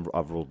they're going,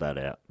 I've ruled that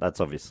out.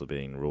 That's obviously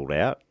being ruled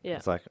out. Yeah.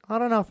 It's like, I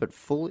don't know if it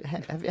fully...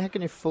 How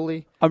can you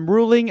fully... I'm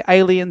ruling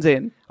aliens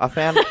in. I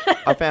found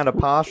a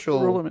partial...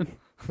 Rule them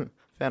in.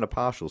 Found a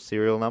partial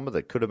serial number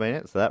that could have been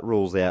it, so that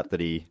rules out that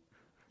he...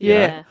 Yeah.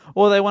 Yeah.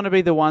 Or they want to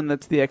be the one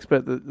that's the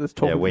expert that's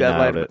talking we about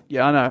nailed later. it.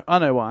 Yeah, I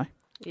know why.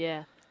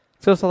 Yeah.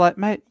 So it's like,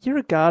 mate, you're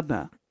a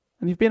gardener,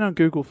 And you've been on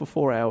Google for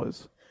 4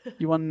 hours.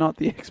 You are not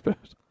the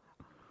expert.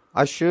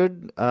 I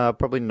should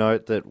probably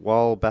note that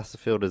while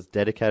Basterfield has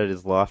dedicated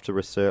his life to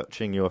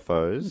researching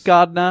UFOs...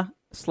 Gardner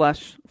 /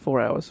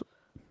 4 hours.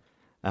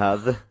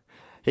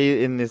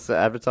 He in this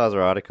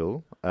Advertiser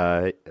article,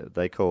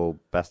 they call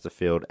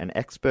Basterfield an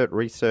expert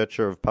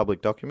researcher of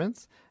public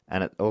documents,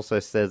 and it also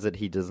says that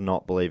he does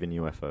not believe in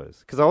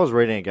UFOs. Because I was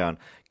reading it going,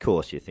 of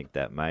course you think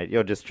that, mate.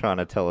 You're just trying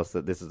to tell us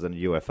that this is a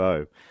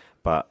UFO.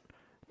 But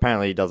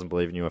apparently he doesn't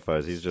believe in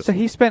UFOs. So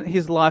he spent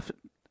his life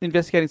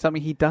investigating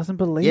something he doesn't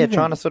believe in? Yeah,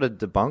 trying to sort of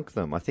debunk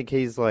them. I think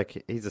he's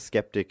a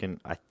skeptic, and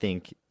I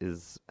think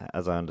is,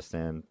 as I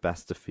understand,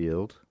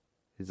 Basterfield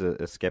is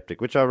a skeptic,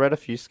 which I read a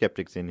few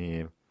skeptics in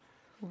here.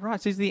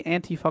 Right, so he's the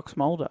anti-Fox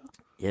Mulder.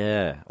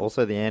 Yeah.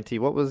 Also the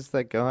what was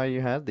that guy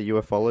you had? The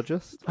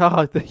ufologist?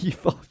 Oh, the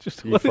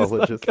ufologist. What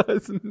is that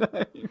guy's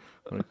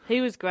name? He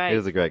was great. He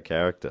was a great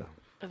character.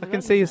 I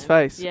can see his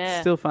face. Yeah.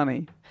 It's still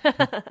funny.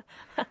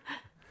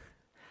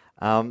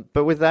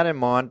 But with that in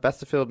mind,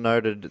 Basterfield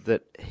noted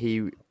that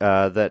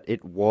that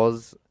it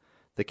was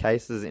the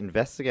case's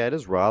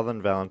investigators rather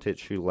than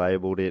Valentich who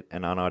labelled it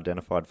an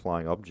unidentified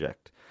flying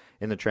object.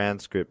 In the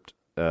transcript,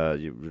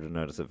 you would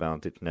notice that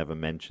Valentich never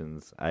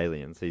mentions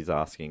aliens. He's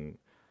asking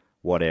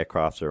what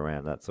aircrafts are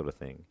around, that sort of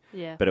thing.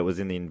 Yeah. But it was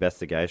in the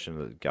investigation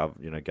that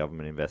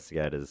government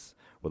investigators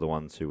were the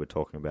ones who were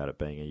talking about it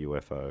being a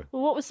UFO.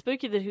 Well, what was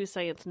spooky that he was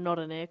saying it's not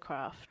an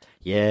aircraft.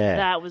 Yeah.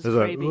 That was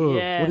like, creepy.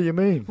 Yeah. What do you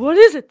mean? What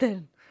is it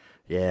then?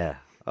 Yeah.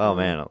 Oh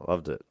man, I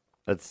loved it.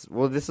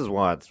 This is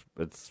why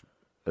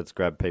it's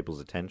grabbed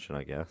people's attention,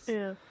 I guess.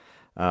 Yeah.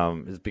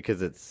 Is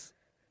because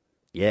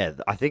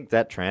I think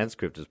that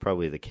transcript is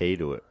probably the key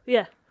to it.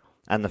 Yeah.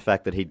 And the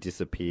fact that he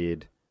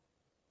disappeared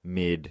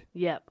mid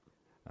Yep.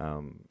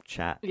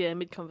 chat. Yeah,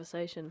 mid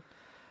conversation.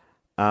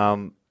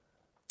 So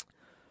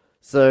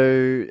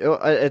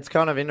it's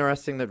kind of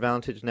interesting that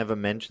Valentich never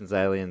mentions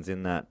aliens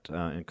in that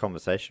in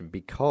conversation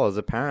because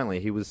apparently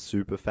he was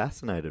super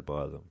fascinated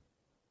by them.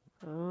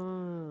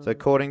 Oh. So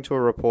according to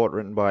a report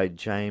written by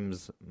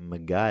James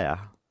McGuire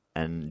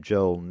and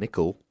Joe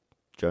Nickel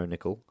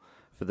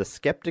for the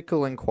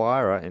Skeptical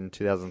Inquirer in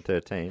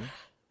 2013,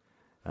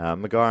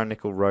 McGuire and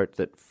Nickel wrote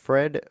that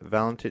Fred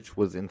Valentich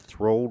was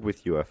enthralled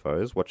with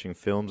UFOs, watching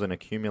films and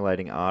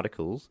accumulating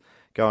articles,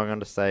 going on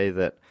to say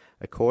that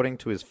according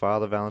to his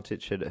father,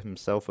 Valentich had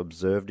himself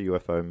observed a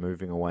UFO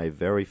moving away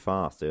very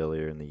fast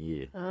earlier in the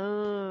year.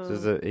 Oh.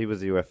 So he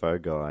was a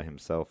UFO guy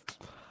himself.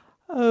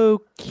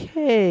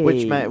 Okay.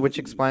 Which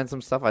explains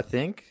some stuff, I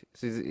think.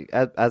 So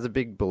as a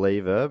big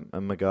believer,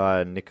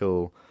 McGuire and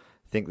Nickel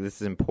think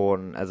this is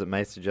important as it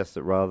may suggest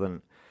that rather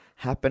than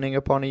happening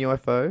upon a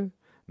UFO,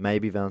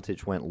 maybe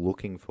Valentich went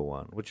looking for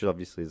one, which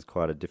obviously is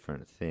quite a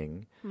different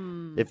thing.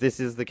 If this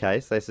is the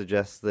case, they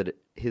suggest that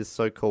his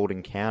so-called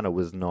encounter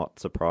was not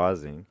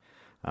surprising.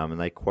 And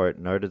they quote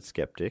noted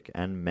skeptic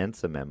and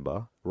Mensa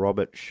member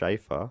Robert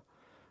Schaefer,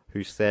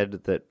 who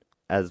said that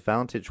as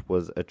Valentich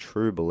was a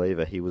true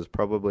believer, he was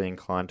probably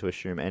inclined to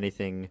assume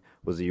anything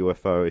was a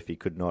UFO if he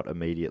could not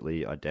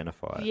immediately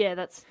identify it.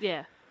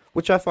 Yeah,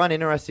 Which I find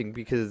interesting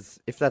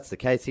because if that's the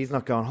case, he's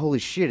not going, holy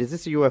shit, is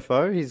this a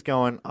UFO? He's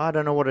going, I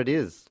don't know what it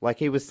is. Like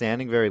he was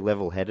sounding very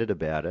level-headed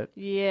about it.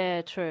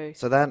 Yeah, true.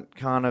 So that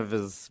kind of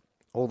is,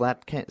 all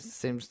that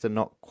seems to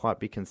not quite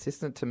be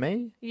consistent to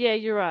me. Yeah,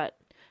 you're right.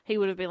 He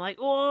would have been like,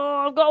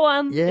 oh, I've got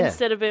one. Yeah.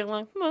 Instead of being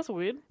like, that's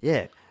weird.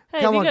 Yeah. Hey,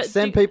 Come on,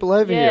 send people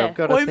over here. I've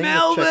got a thing to check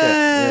out.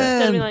 Yeah.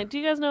 Instead of being like, do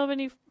you guys know of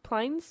any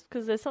planes?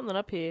 Because there's something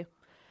up here.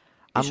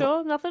 You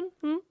sure? Nothing?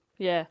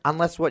 Yeah.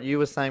 Unless what you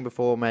were saying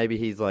before, maybe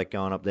he's like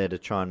going up there to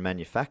try and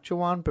manufacture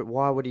one, but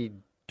why would he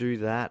do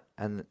that?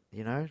 And,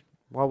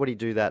 why would he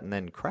do that and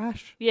then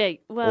crash? Yeah,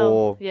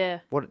 well, yeah.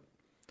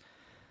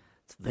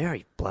 It's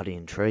very bloody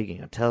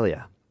intriguing, I tell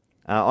you.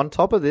 On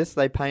top of this,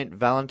 they paint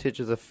Valentich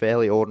as a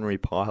fairly ordinary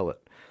pilot,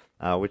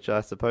 which I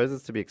suppose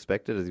is to be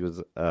expected as he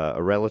was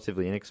a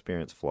relatively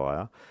inexperienced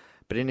flyer.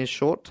 But in his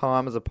short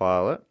time as a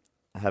pilot,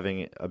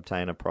 having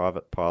obtained a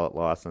private pilot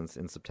license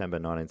in September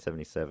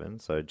 1977,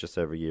 so just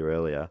over a year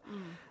earlier,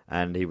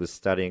 and he was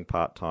studying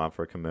part-time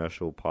for a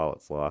commercial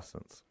pilot's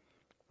license.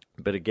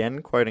 But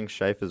again, quoting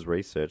Schaefer's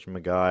research,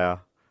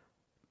 McGuire,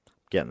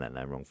 getting that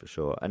name wrong for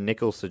sure, and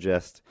Nichols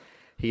suggest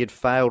he had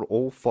failed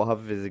all 5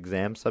 of his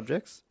exam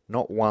subjects,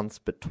 not once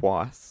but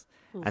twice,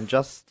 and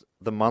just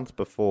the month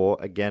before,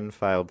 again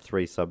failed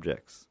 3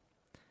 subjects.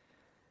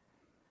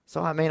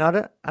 So, I mean, I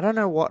don't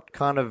know what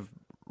kind of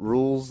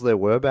rules there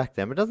were back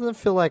then. It doesn't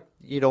feel like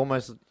you'd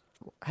almost...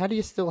 How do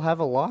you still have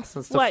a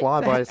license to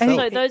fly by yourself?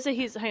 So those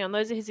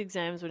are his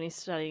exams when he's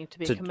studying to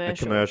be a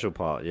commercial. A commercial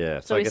pilot, yeah.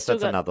 So I guess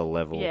that's another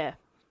level. Yeah.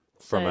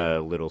 From a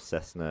little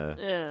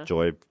Cessna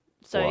Joy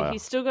flyer. So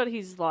he's still got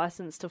his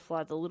license to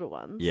fly the little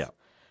ones. Yeah.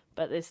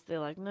 But they're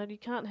like, no, you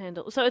can't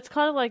handle... So it's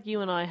kind of like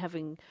you and I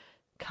having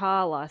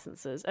car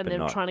licenses and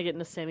then trying to get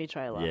in a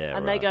semi-trailer. Yeah,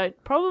 and they go,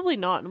 probably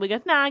not. And we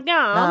go, nah, go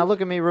on. Nah, look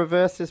at me,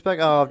 reverse this back.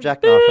 Oh, I've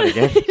jackknifed it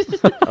again.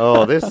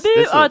 Oh,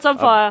 it's on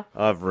fire.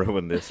 I've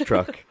ruined this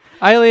truck.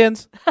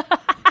 Aliens.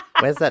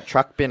 Where's that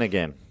truck bin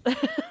again?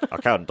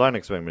 Don't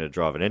expect me to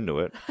drive it into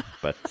it,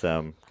 but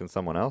can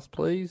someone else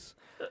please?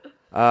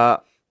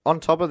 On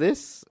top of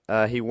this,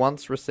 he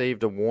once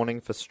received a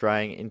warning for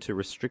straying into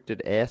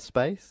restricted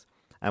airspace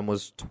and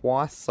was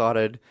twice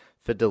cited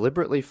for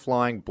deliberately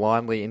flying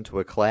blindly into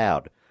a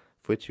cloud,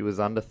 for which he was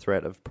under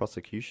threat of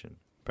prosecution,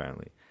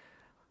 apparently.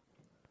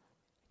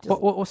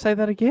 What, say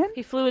that again?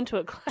 He flew into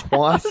a cloud.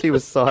 Twice he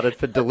was cited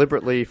for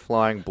deliberately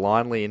flying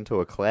blindly into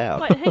a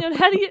cloud. Wait, hang on.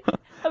 How do you...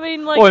 I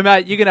mean, like... Boy,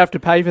 mate, you're going to have to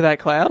pay for that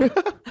cloud.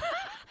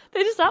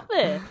 They're just up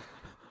there.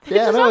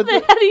 Yeah, no, how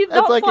do you not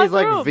it's like fly he's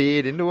like through 'em?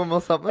 veered into him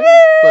or something.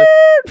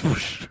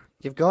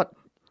 It's like,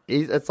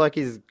 it's like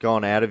he's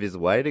gone out of his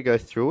way to go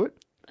through it.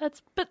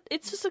 But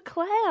it's just a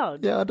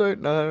cloud. Yeah, I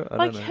don't know.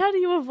 How do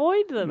you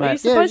avoid them? Mate. Are you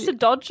supposed to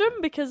dodge them?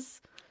 Because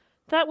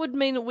that would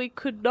mean that we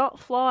could not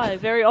fly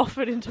very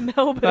often into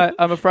Melbourne. Mate,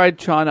 I'm afraid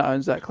China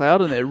owns that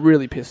cloud and they're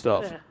really pissed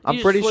off. Yeah. I'm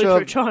You pretty just flew sure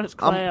through China's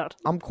cloud.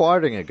 I'm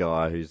quoting a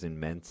guy who's in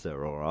Mensa,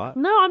 all right?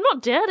 No, I'm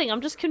not doubting. I'm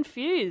just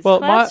confused. Well,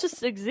 Clouds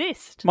just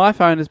exist. My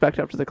phone is backed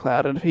up to the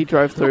cloud, and if he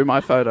drove through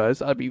my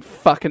photos, I'd be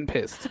fucking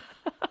pissed.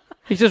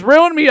 He's just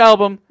ruined me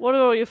album. What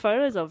are all your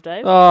photos of,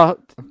 Dave? Oh,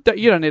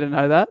 you don't need to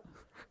know that.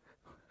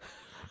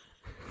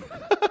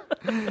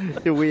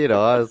 Your weird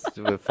eyes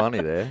were funny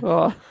there.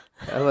 Oh,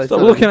 How they stop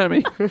sort of- looking at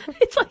me.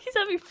 It's like he's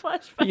having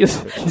flashbacks You're,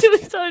 to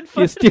his own you're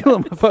photos.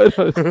 stealing my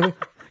photos.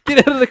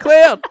 Get out of the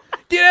cloud.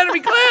 Get out of me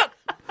cloud.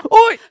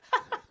 Oi,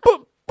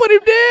 put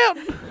him down.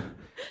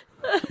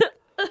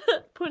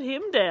 Put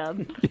him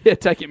down. Yeah,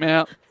 take him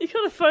out. You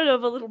got a photo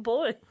of a little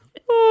boy.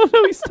 Oh,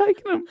 no, he's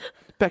taking him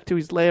back to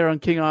his lair on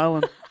King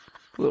Island.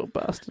 Little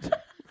bastard.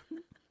 I'm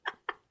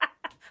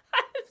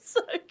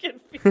so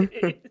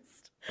confused.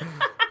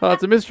 Oh,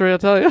 it's a mystery, I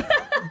tell you.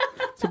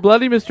 It's a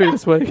bloody mystery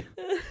this week.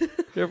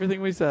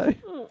 Everything we say.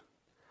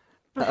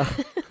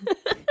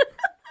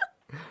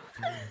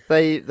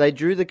 They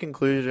drew the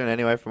conclusion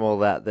anyway from all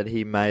that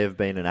he may have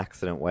been an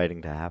accident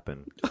waiting to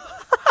happen.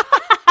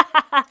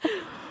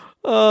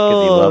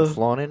 Because he loves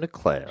flying into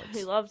clouds.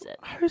 He loves it.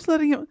 Who's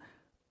letting him...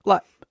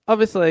 Like,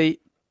 obviously,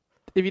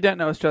 if you don't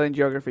know Australian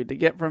geography, to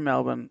get from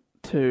Melbourne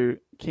to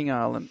King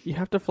Island, you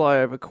have to fly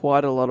over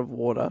quite a lot of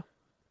water.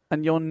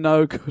 And you're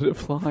no good at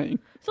flying.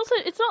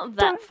 It's not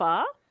that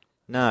far.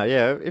 No,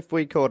 yeah, if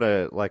we caught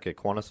a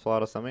Qantas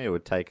flight or something, it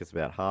would take us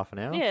about half an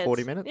hour,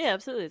 40 minutes. Yeah,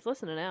 absolutely. It's less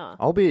than an hour.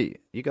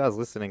 You guys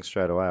listening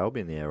straight away, I'll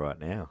be in the air right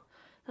now.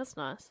 That's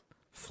nice.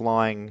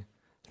 Flying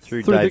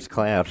through Through Dave's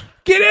cloud.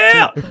 Get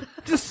out!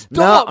 Just No,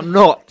 stop! I'm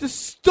not. Just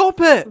stop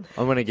it!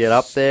 I'm going to get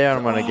up there and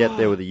I'm going to get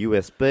there with a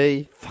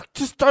USB. Fuck,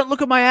 just don't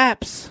look at my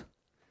apps.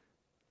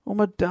 Or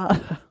my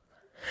data.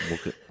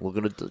 We're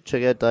going to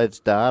check out Dave's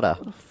data.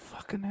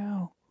 Fucking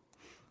hell.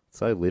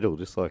 So little,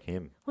 just like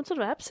him. What sort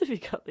of apps have you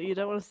got that you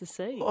don't want us to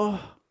see?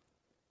 Oh.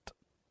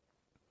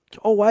 Go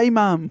away,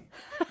 Mum.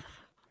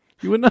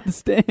 You wouldn't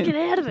understand. Get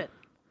out of it.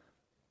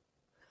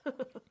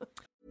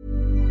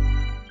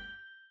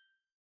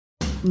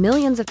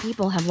 Millions of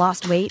people have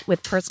lost weight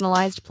with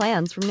personalized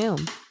plans from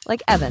Noom.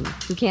 Like Evan,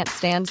 who can't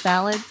stand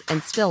salads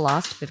and still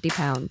lost 50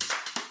 pounds.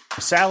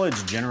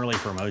 Salads generally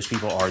for most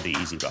people are the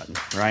easy button,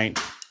 right?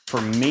 For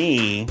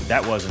me,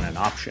 that wasn't an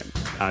option.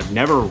 I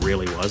never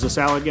really was a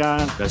salad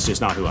guy. That's just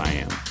not who I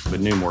am. But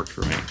Noom worked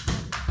for me.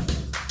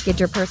 Get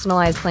your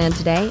personalized plan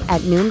today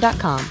at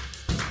Noom.com.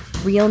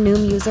 Real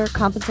Noom user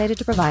compensated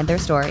to provide their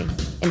story.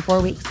 In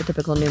 4 weeks, the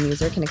typical Noom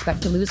user can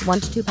expect to lose 1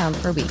 to 2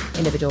 pounds per week.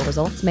 Individual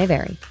results may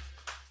vary.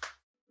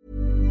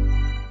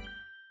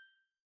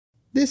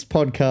 This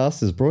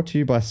podcast is brought to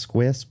you by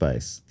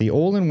Squarespace, the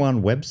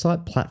all-in-one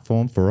website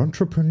platform for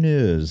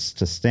entrepreneurs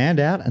to stand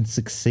out and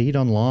succeed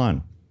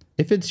online.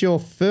 If it's your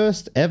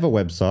first ever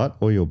website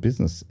or your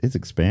business is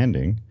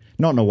expanding,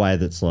 not in a way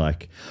that's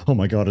like, oh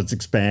my God, it's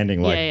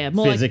expanding, like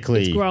more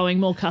physically. like it's growing,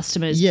 more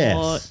customers, Yes.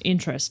 more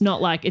interest,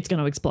 not like it's going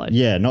to explode.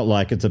 Yeah, not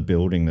like it's a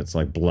building that's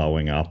like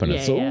blowing up and Yeah,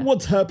 it's, yeah. oh,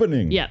 what's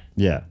happening? Yeah.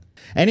 Yeah.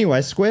 Anyway,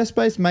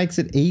 Squarespace makes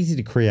it easy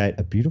to create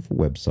a beautiful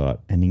website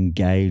and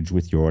engage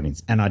with your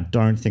audience. And I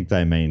don't think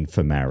they mean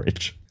for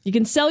marriage. You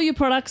can sell your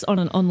products on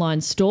an online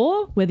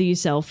store, whether you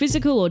sell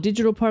physical or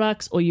digital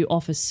products, or you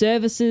offer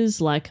services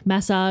like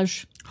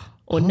massage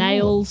or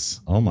nails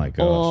Oh my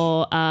gosh.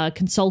 or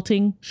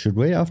consulting. Should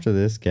we, after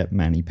this, get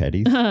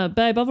mani-pedis?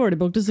 Babe, I've already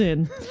booked us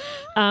in.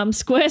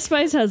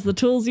 Squarespace has the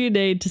tools you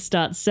need to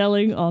start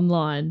selling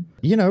online.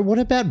 You know, what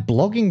about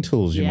blogging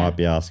tools, you Yeah. might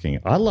be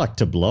asking? I like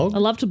to blog. I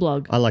love to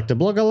blog. I like to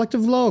blog. I like to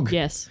vlog.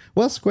 Yes.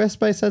 Well,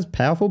 Squarespace has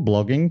powerful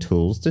blogging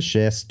tools to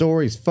share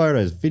stories,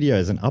 photos,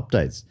 videos, and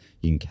updates.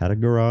 You can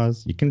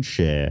categorize, you can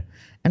share,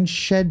 and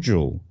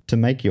schedule to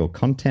make your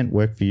content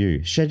work for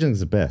you.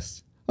 Scheduling's the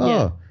best. Oh,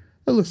 Yeah.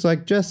 it looks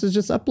like Jess has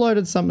just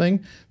uploaded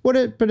something. But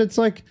it's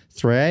like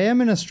 3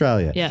 a.m. in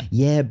Australia. Yeah.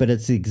 Yeah, but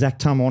it's the exact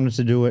time I wanted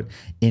to do it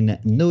in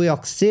New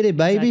York City,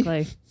 baby.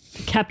 Exactly.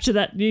 capture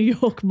that New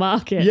York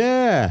market.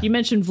 Yeah. You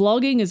mentioned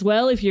vlogging as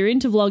well. If you're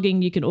into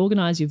vlogging, you can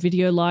organise your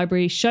video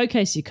library,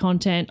 showcase your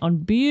content on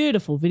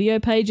beautiful video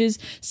pages,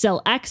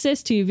 sell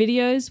access to your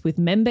videos with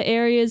member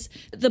areas.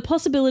 The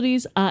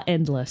possibilities are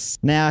endless.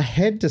 Now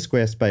head to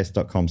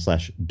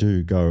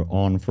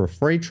squarespace.com/do-go-on for a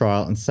free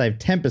trial and save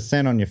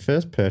 10% on your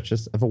first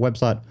purchase of a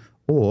website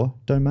or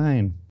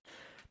domain.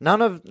 None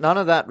of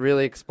that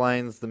really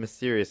explains the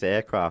mysterious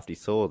aircraft he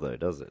saw, though,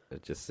 does it?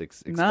 It just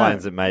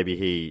explains that maybe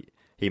he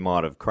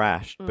might have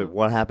crashed. But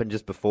what happened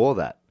just before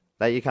that?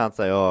 That you can't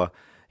say, oh,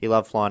 he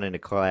loved flying in a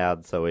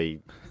cloud, so he,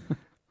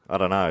 I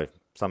don't know,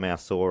 somehow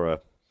saw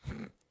a...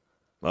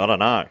 I don't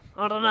know.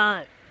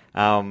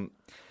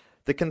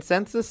 The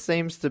consensus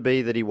seems to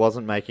be that he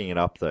wasn't making it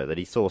up, though, that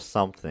he saw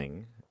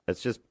something.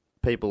 It's just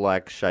people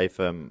like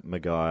Schaefer,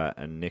 Maguire,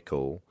 and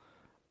Nickel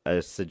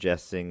are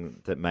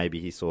suggesting that maybe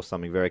he saw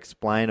something very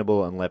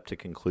explainable and leapt to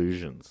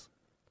conclusions.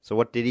 So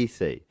what did he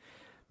see?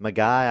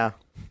 Maguire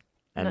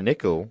and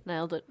Nickel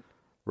Nailed it.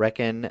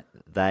 reckon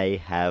they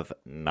have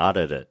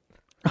nutted it.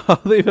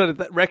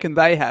 Reckon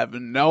they have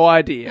no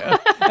idea,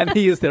 and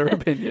here's their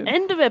opinion.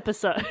 End of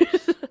episode.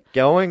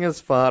 Going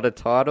as far to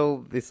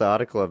title this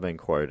article I've been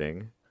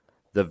quoting,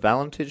 The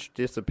Valentich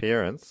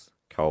Disappearance,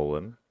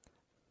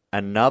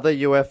 another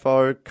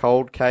UFO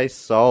cold case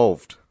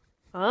solved.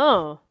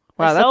 Oh.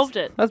 Wow, They solved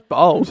it. That's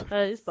bold.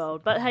 That is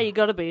bold. But hey, you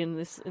got to be in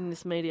this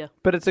media.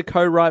 But it's a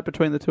co-write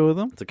between the two of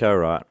them? It's a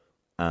co-write.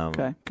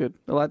 Okay, good.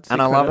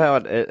 And I love how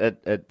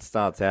it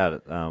starts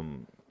out.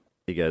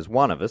 He goes,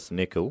 one of us,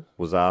 Nickel,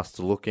 was asked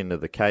to look into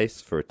the case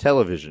for a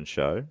television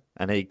show,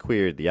 and he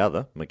queried the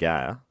other,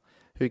 Maguire,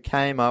 who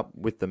came up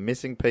with the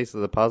missing piece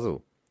of the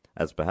puzzle,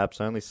 as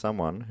perhaps only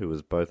someone who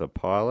was both a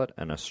pilot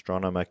and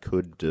astronomer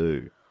could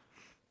do.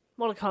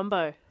 What a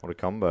combo.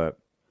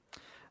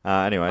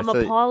 Anyway, I'm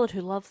a pilot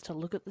who loves to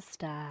look at the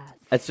stars.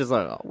 It's just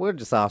like, we're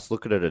just asked to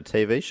look at it at a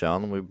TV show,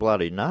 and then we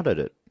bloody nutted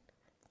it.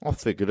 I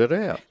figured it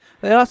out.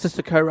 They asked us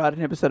to co-write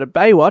an episode of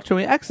Baywatch, and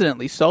we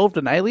accidentally solved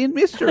an alien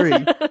mystery.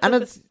 And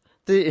it's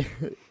the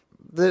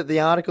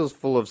article's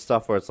full of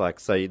stuff where it's like,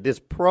 so this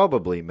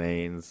probably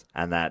means,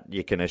 and that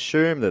you can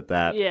assume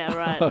that. Yeah,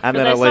 right. And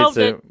then it leads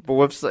to.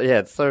 But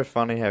it's so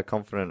funny how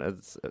confident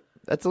it's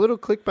a little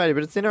clickbaity,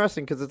 but it's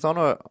interesting because it's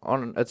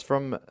it's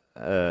from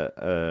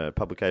a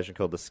publication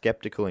called The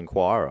Skeptical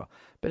Inquirer.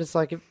 But it's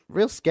like, if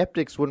real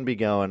skeptics wouldn't be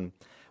going,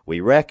 we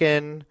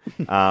reckon,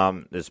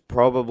 there's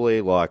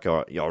probably like,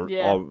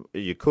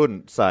 you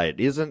couldn't say it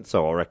isn't,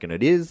 so I reckon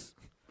it is.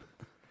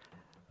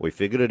 We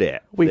figured it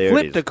out. We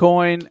flipped a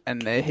coin,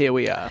 and here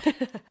we are.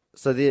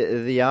 So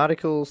the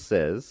article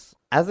says,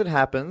 as it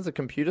happens, a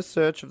computer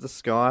search of the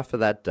sky for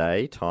that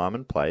day, time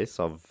and place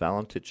of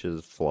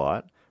Valentich's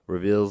flight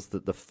reveals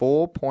that the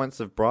 4 points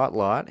of bright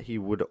light he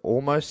would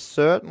almost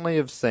certainly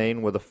have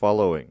seen were the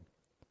following.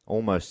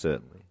 Almost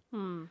certainly.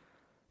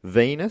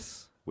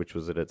 Venus, which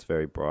was at its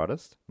very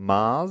brightest,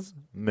 Mars,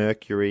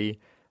 Mercury,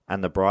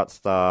 and the bright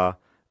star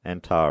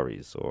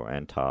Antares, or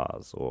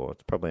Antars, or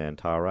it's probably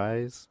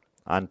Antares.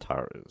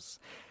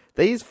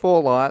 These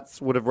 4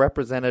 lights would have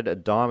represented a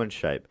diamond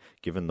shape,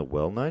 given the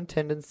well-known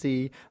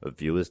tendency of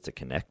viewers to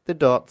connect the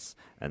dots,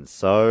 and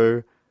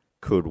so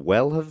could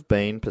well have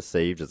been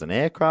perceived as an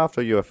aircraft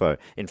or UFO.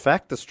 In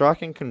fact, the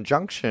striking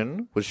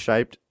conjunction was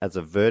shaped as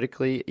a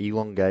vertically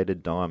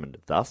elongated diamond,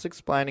 thus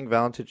explaining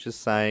Valentich's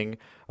saying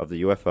of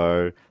the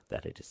UFO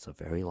that it is a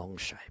very long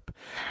shape.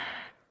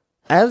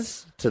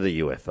 As to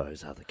the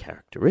UFO's other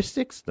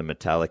characteristics, the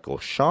metallic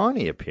or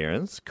shiny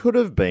appearance could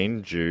have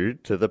been due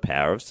to the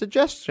power of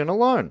suggestion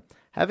alone.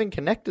 Having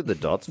connected the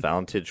dots,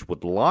 Valentich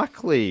would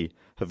likely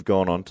have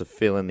gone on to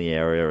fill in the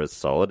area as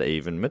solid,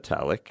 even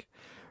metallic.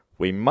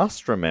 We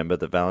must remember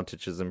that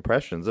Valentich's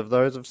impressions of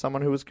those of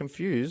someone who was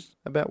confused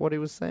about what he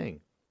was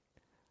seeing.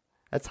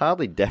 That's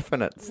hardly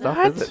definite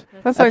stuff, is it?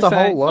 That's a like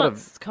whole lot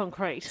It's of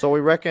concrete. So we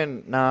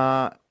reckon,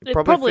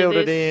 probably filled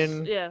it this,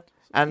 in. Yeah.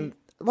 And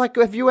like,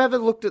 have you ever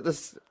looked at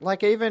this?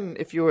 Like, even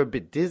if you were a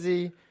bit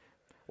dizzy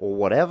or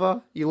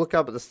whatever, you look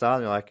up at the stars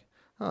and you're like,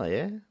 oh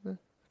yeah,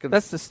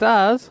 That's the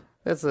stars.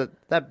 There's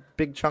that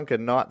big chunk of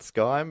night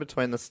sky in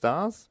between the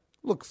stars.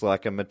 Looks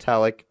like a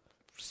metallic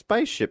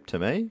spaceship to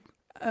me.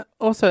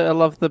 Also, I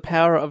love the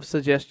power of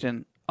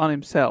suggestion on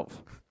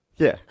himself.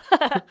 Yeah.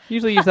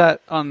 Usually use that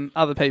on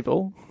other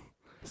people.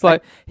 It's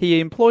like, he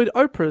employed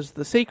Oprah's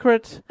The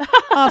Secret,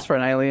 asked for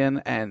an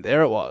alien, and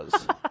there it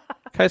was.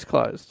 Case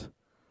closed.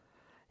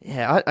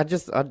 Yeah, I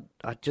just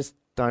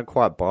don't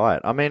quite buy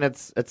it. I mean,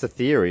 it's a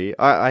theory.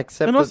 I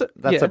accept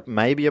that's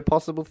maybe a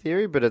possible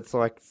theory, but it's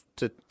like,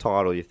 to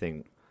title your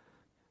thing,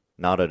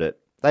 nutted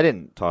it. They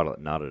didn't title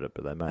it nutted it,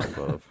 but they may as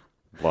well have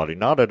bloody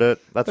nutted it.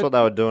 That's what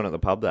they were doing at the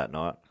pub that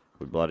night.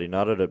 We bloody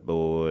nutted it,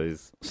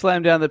 boys.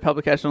 Slam down the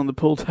publication on the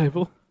pool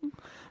table.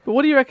 But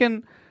what do you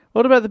reckon?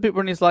 What about the bit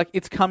when he's like,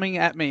 it's coming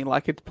at me,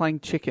 like it's playing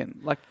chicken?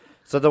 Like,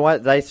 so the way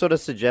they sort of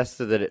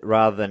suggested that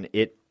rather than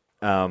it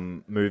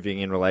moving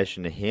in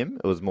relation to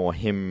him, it was more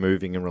him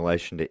moving in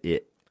relation to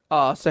it.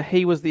 Oh, so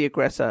he was the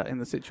aggressor in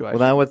the situation.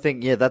 Well, they would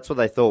think, yeah, that's what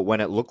they thought.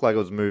 When it looked like it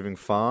was moving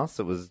fast,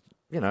 it was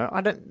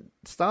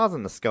stars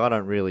in the sky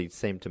don't really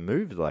seem to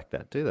move like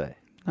that, do they?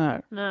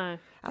 No. No.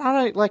 And I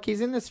don't, like,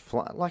 he's in this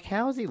flight, like,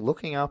 how is he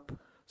looking up,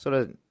 sort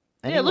of,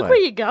 anyway? Yeah, look where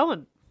you're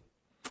going.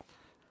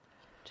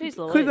 Jeez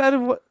Louise. Could that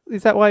have,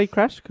 is that why he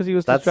crashed? Because he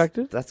was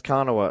distracted? That's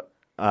kind of what,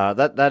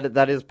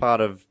 that is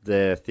part of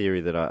their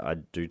theory that I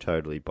do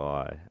totally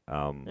buy.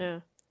 Yeah.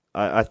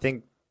 I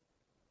think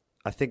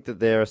that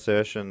their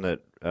assertion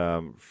that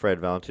Fred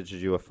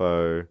Valentich's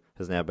UFO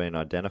has now been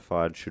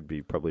identified should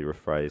be probably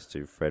rephrased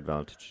to Fred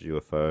Valentich's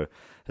UFO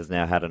has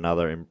now had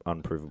another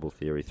unprovable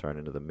theory thrown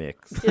into the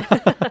mix.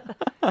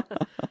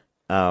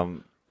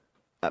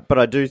 But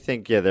I do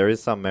think, there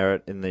is some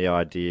merit in the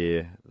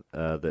idea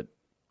that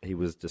he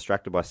was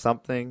distracted by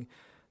something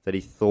that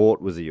he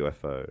thought was a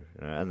UFO,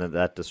 and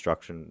that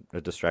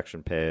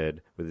distraction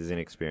paired with his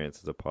inexperience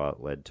as a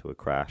pilot led to a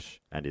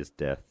crash and his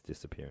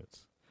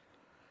disappearance.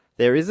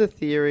 There is a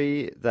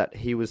theory that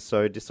he was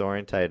so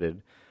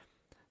disorientated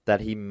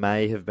that he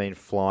may have been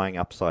flying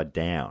upside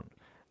down,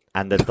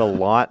 and that the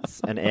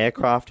lights and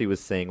aircraft he was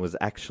seeing was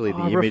actually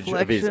the image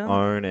of his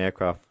own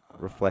aircraft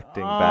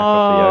reflecting back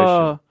off the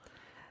ocean.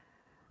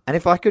 And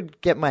if I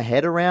could get my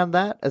head around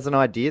that as an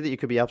idea that you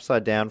could be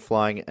upside down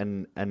flying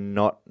and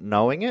not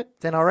knowing it,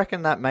 then I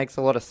reckon that makes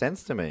a lot of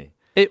sense to me.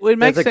 It would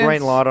make sense. There's a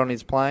green light on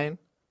his plane.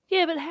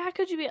 Yeah, but how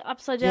could you be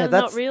upside down and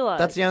not realise?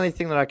 That's the only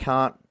thing that I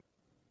can't...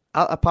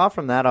 apart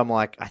from that, I'm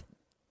like...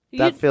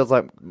 That feels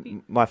like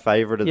my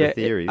favourite of the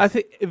theories. I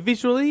think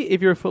visually,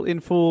 if you're in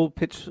full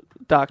pitch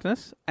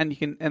darkness and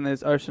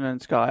there's ocean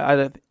and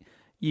sky,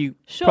 you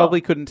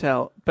probably couldn't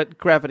tell, but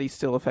gravity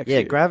still affects you.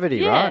 Yeah,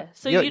 gravity, right?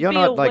 So you're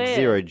not like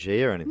zero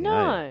G or anything.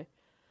 No.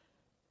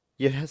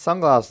 Your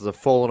sunglasses are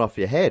falling off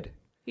your head.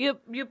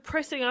 You're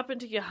pressing up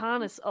into your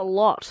harness a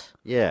lot.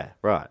 Yeah,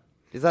 right.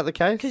 Is that the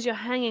case? Because you're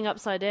hanging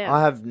upside down.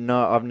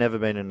 I've never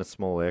been in a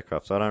small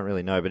aircraft, so I don't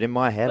really know. But in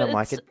my head, I'm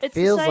like, it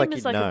feels like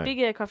it's the same as a big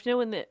aircraft. You know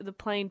when the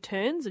plane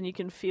turns and you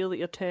can feel that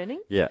you're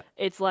turning? Yeah.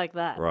 It's like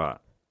that. Right.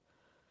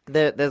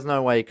 There's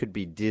no way he could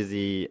be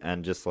dizzy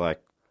and just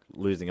like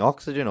losing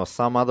oxygen or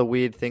some other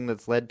weird thing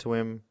that's led to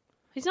him.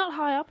 He's not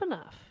high up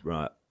enough.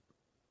 Right.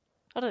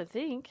 I don't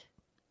think.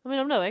 I mean,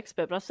 I'm no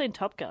expert, but I've seen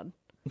Top Gun.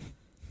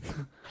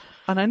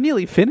 And I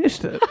nearly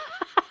finished it.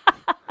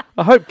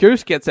 I hope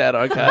Goose gets out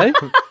okay.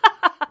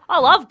 I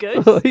love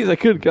Goose. He's a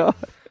good guy.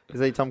 Is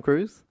he Tom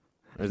Cruise?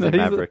 Or is he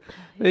Maverick?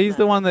 He's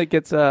the one that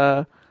gets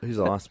Who's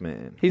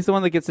Iceman? He's the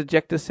one that gets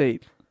ejector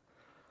seat.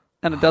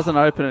 And it doesn't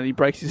open and he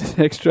breaks his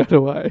neck straight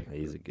away.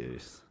 He's a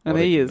goose. And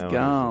he is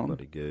gone.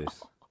 Bloody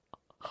goose.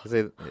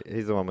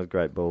 He's the one with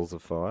great balls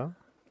of fire?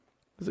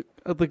 Is it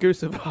the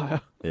Goose of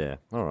Fire? Yeah,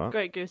 all right.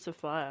 Great Goose of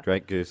Fire.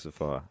 Great Goose of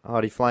Fire.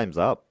 Oh, he flames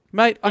up.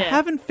 Mate, I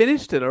haven't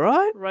finished it, all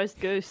right? Roast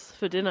goose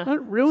for dinner.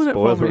 Don't ruin it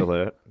for me. Spoiler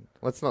alert.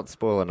 Let's not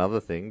spoil another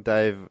thing.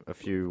 Dave, a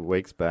few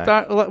weeks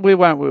back... We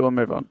won't. We will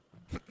move on.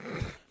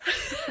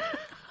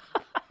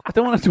 I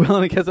don't want to dwell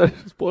on it because I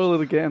spoil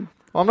it again.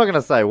 Well, I'm not going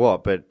to say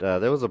what, but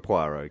there was a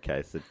Poirot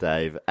case that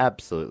Dave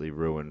absolutely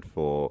ruined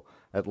for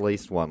at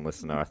least one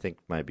listener. I think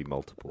maybe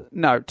multiple.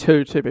 No,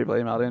 two people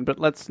emailed in, but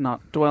let's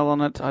not dwell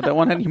on it. I don't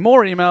want any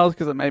more emails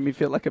because it made me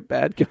feel like a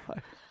bad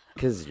guy.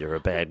 Because you're a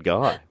bad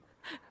guy.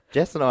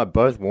 Jess and I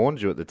both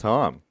warned you at the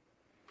time.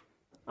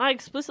 I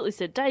explicitly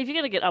said, Dave, you're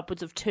going to get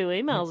upwards of 2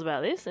 emails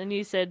about this. And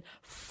you said,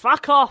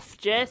 fuck off,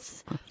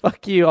 Jess.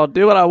 Fuck you, I'll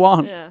do what I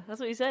want. Yeah, that's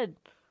what you said.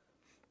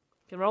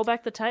 You can roll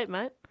back the tape,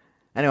 mate.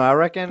 Anyway, I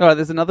reckon... All right,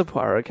 there's another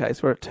Poirot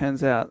case where it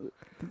turns out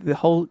the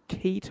whole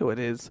key to it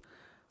is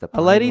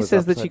a lady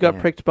says that she got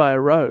pricked by a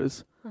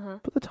rose,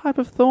 but the type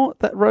of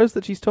that rose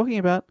that she's talking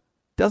about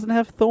doesn't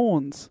have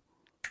thorns.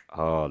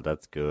 Oh,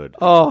 that's good.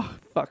 Oh,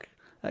 fuck.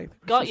 Hey,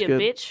 got you,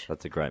 good. bitch.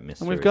 That's a great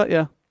mystery. And we've got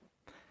you.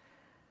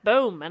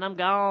 Boom, and I'm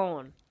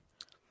gone.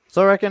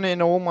 So I reckon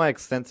in all my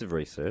extensive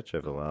research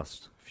over the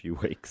last few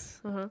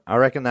weeks, I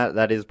reckon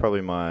that is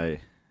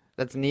probably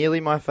that's nearly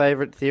my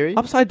favourite theory.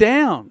 Upside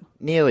down.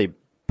 Nearly,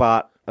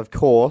 but of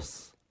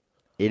course,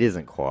 it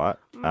isn't quite.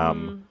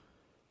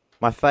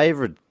 My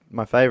favourite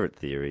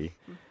theory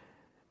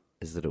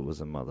is that it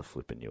was a mother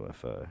flipping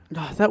UFO.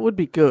 Oh, that would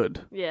be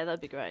good. Yeah, that'd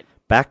be great.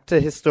 Back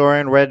to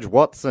historian Reg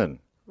Watson.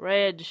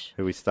 Reg.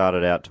 Who we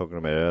started out talking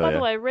about earlier. By the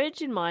way,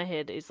 Reg in my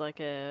head is like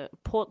a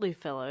portly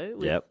fellow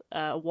with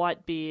a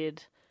white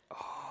beard.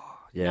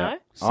 Yeah.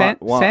 No?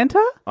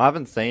 Santa? I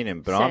haven't seen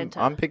him, but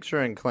Santa. I'm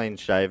picturing clean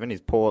shaven.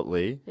 He's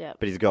portly,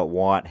 but he's got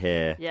white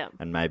hair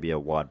and maybe a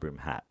wide brim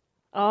hat.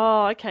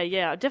 Oh, okay,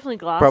 yeah, definitely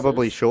glasses.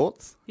 Probably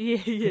shorts. Yeah.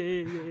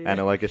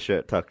 And like a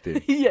shirt tucked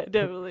in. Yeah,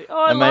 definitely.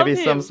 Oh, I and love maybe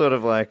him. some sort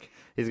of like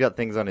he's got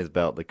things on his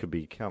belt that could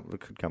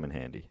come in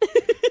handy.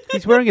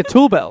 He's wearing a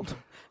tool belt.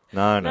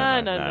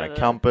 No.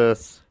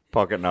 Compass,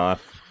 pocket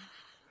knife.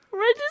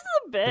 Reg is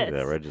the best.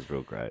 Yeah, Reg is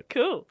real great.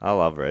 Cool. I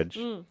love Reg.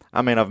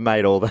 I mean, I've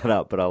made all that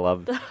up, but I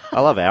love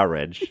our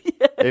Reg,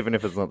 even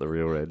if it's not the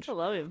real Reg. I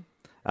love him.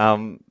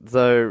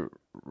 So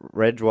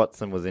Reg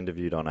Watson was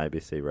interviewed on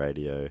ABC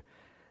Radio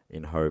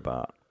in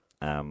Hobart,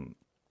 and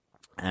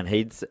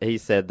he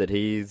said that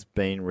he's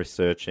been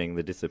researching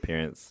the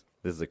disappearance.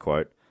 This is a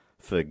quote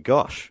for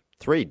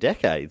 3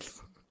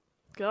 decades.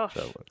 Gosh.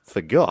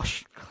 For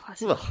gosh.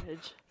 Classic Ugh. Reg.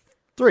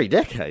 3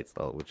 decades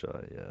old, which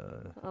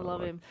I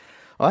love him.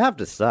 I have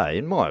to say,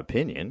 in my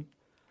opinion,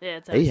 Yeah,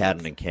 it's he had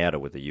an encounter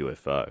with a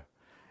UFO.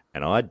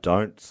 And I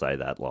don't say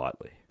that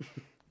lightly.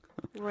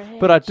 Reg.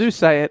 But I do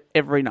say it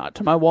every night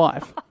to my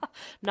wife.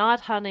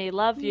 Night, honey,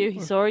 love you. He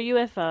saw a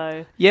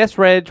UFO. Yes,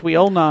 Reg, we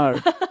all know.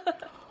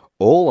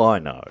 All I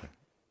know,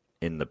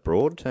 in the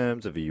broad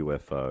terms of a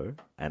UFO,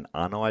 an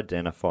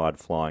unidentified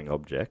flying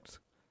object,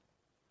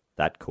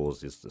 that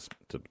causes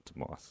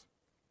demise.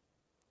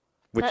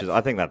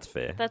 I think that's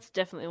fair. That's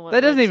definitely what.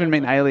 That doesn't Reg even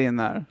said. mean alien,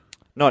 though.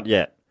 Not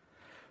yet.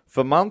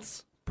 For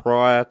months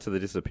prior to the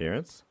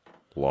disappearance,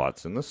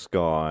 lights in the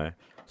sky,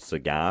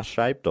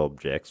 cigar-shaped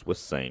objects were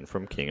seen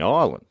from King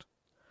Island.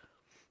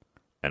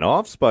 And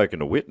I've spoken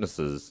to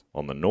witnesses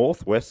on the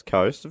northwest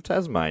coast of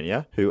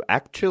Tasmania who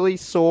actually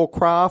saw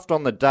craft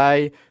on the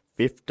day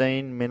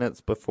 15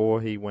 minutes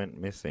before he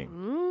went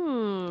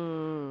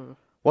missing.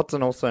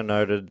 Watson also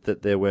noted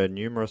that there were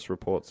numerous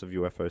reports of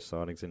UFO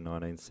sightings in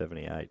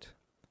 1978.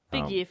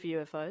 Big year for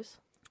UFOs.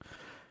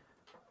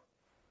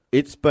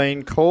 It's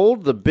been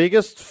called the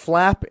biggest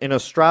flap in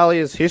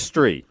Australia's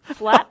history,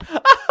 Flap.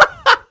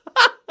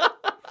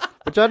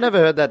 which I'd never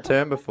heard that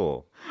term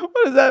before.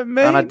 What does that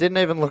mean? And I didn't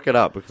even look it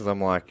up because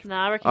I'm like, No,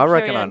 I reckon I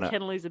reckon Kerry I Ann know.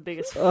 Kennelly's the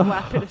biggest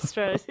flap in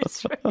Australia's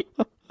history.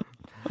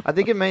 I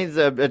think it means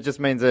it just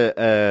means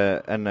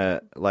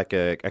a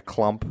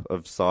clump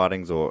of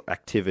sightings or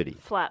activity.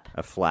 Flap.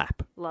 A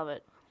flap. Love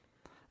it.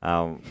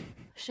 Um,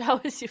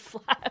 Show us your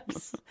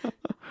flaps.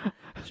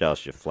 show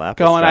us your flap.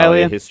 Go on, Australia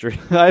alien. history.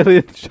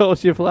 Alien, show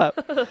us your flap.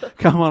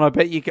 Come on, I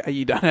bet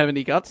you don't have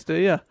any guts, do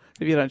you?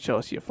 If you don't show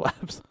us your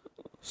flaps.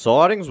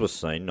 Sightings were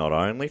seen not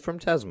only from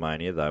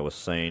Tasmania, they were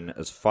seen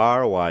as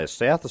far away as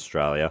South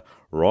Australia,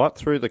 right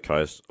through the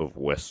coast of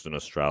Western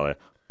Australia,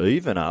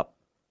 even up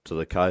to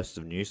the coast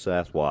of New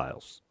South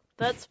Wales.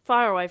 That's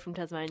far away from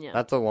Tasmania.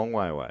 That's a long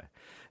way away.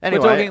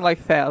 Anyway, We're talking like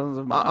thousands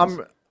of miles.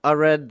 I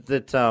read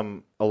that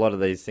a lot of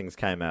these things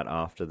came out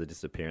after the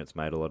disappearance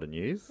made a lot of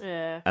news.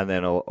 Yeah. And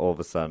then all of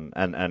a sudden,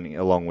 and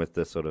along with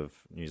the sort of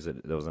news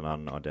that there was an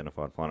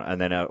unidentified flying, and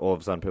then all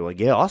of a sudden people were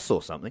like, yeah, I saw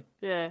something.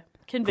 Yeah.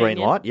 Convenient.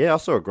 Green light? Yeah, I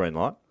saw a green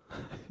light.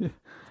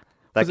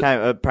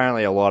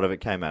 Apparently a lot of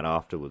it came out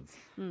afterwards.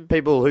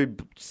 People who,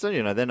 so,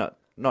 they're not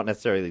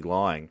necessarily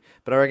lying,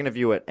 but I reckon if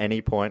you at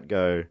any point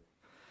go,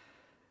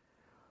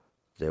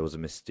 there was a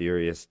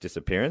mysterious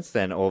disappearance,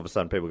 then all of a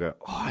sudden people go,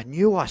 oh, I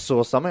knew I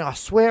saw something. I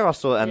swear I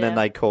saw it. And then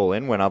they call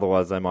in when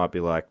otherwise they might be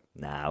like,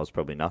 nah, it was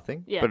probably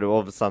nothing. Yeah. But all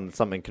of a sudden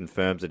something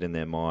confirms it in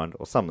their mind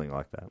or something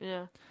like that.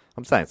 Yeah.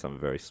 I'm saying something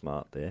very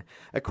smart there.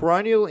 A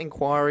coronial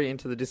inquiry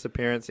into the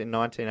disappearance in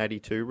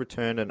 1982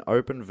 returned an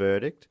open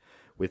verdict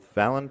with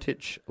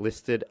Valentich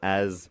listed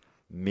as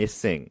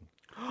missing.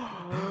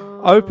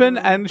 Open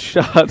and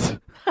shut.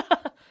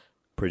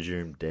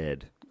 Presumed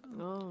dead.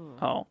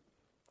 Oh.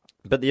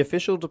 But the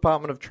official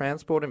Department of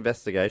Transport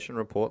investigation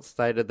report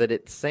stated that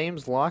it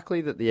seems likely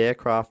that the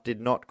aircraft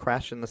did not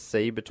crash in the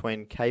sea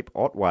between Cape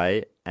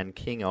Otway and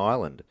King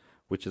Island,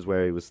 which is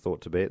where he was thought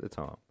to be at the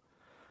time.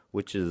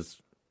 Which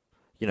is,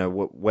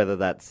 whether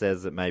that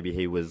says that maybe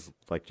he was,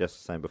 like Jess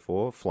was saying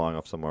before, flying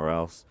off somewhere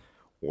else,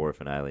 or if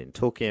an alien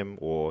took him,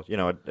 or,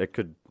 it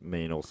could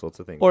mean all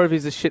sorts of things. Or if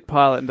he's a shit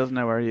pilot and doesn't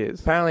know where he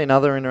is. Apparently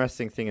another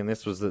interesting thing in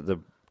this was that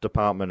the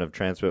Department of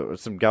Transport,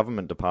 some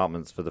government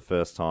departments for the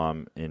first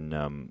time in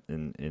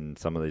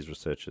some of these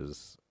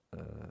researchers,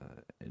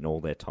 in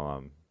all their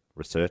time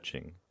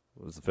researching,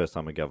 it was the first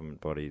time a government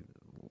body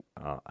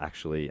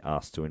actually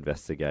asked to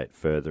investigate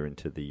further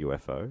into the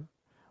UFO,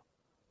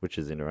 which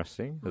is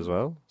interesting as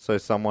well. So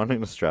someone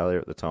in Australia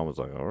at the time was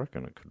like, I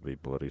reckon it could be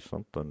bloody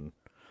something.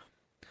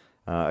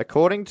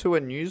 According to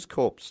a News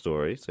Corp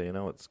story, so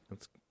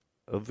it's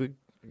of a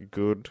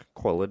good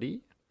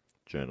quality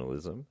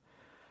journalism,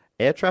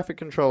 Air traffic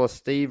controller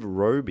Steve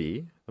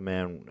Roby, the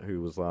man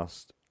who was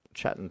last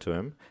chatting to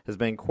him, has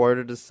been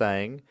quoted as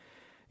saying,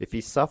 if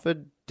he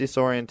suffered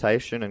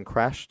disorientation and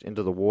crashed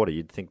into the water,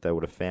 you'd think they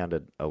would have found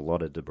a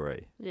lot of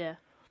debris. Yeah.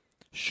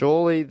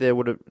 Surely there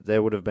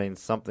would have been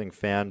something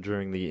found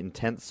during the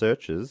intense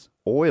searches,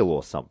 oil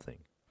or something.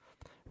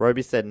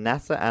 Roby said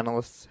NASA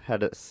analysts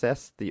had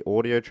assessed the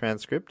audio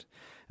transcript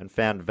and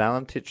found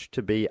Valentich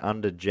to be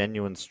under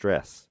genuine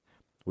stress,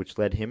 which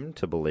led him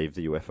to believe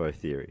the UFO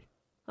theory.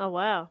 Oh,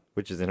 wow.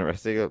 Which is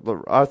interesting.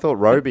 Look, I thought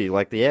Roby,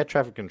 like the air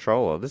traffic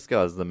controller, this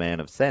guy's the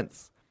man of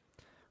sense,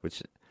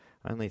 which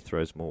only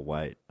throws more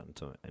weight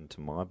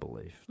into my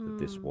belief that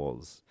this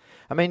was.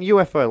 I mean,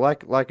 UFO,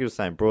 like you were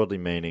saying, broadly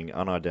meaning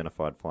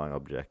unidentified flying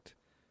object.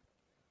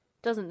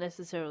 Doesn't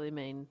necessarily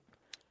mean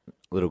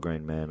Little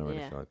green man or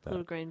anything like that.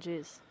 Little green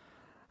jizz.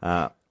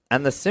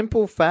 And the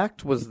simple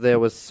fact was there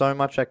was so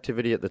much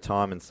activity at the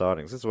time in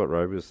sightings. This is what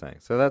Roby was saying.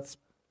 So that's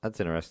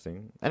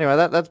interesting. Anyway,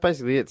 that's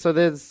basically it. So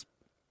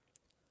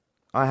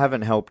I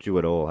haven't helped you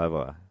at all, have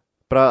I?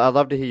 But I'd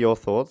love to hear your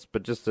thoughts.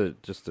 But just to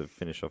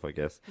finish off, I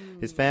guess.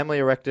 His family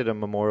erected a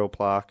memorial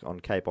plaque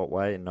on Cape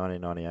Otway in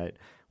 1998,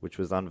 which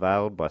was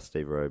unveiled by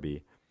Steve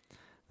Roby.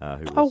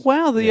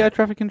 The air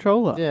traffic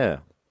controller. Yeah.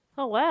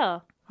 Oh,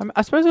 wow.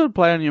 I suppose it would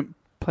play on your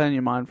play on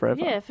your mind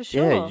forever. Yeah, for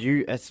sure.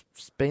 Yeah, it's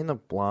been a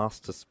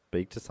blast to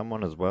speak to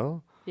someone as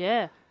well.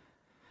 Yeah.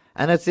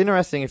 And it's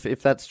interesting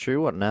if that's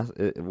true,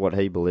 what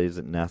he believes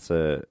that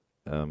NASA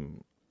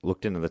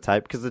looked into the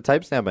tape, because the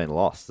tape's now been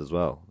lost as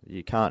well.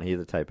 You can't hear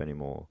the tape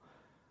anymore.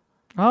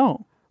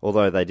 Oh.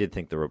 Although they did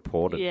think the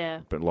report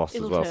had been lost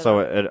as well. So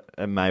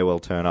it may well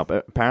turn up.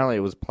 Apparently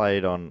it was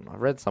played on, I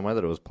read somewhere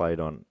that it was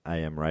played on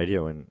AM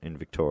radio in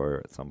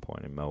Victoria at some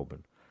point in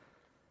Melbourne.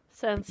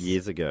 Sounds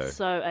years ago.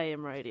 So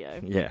AM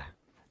radio. Yeah.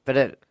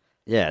 But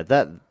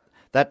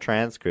that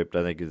transcript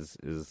I think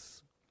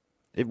is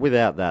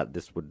without that,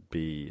 this would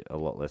be a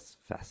lot less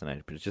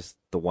fascinating. But it's just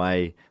the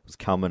way it was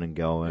coming and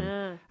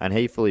going, and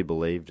he fully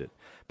believed it.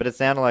 But it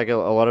sounded like a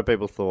lot of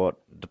people thought,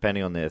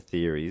 depending on their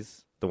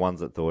theories, the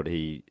ones that thought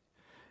he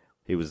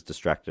was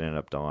distracted and ended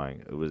up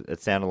dying.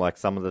 It sounded like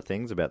some of the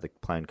things about the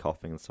plane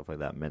coughing and stuff like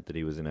that meant that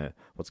he was in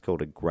what's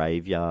called a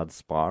graveyard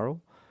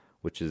spiral,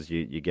 which is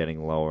you're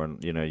getting lower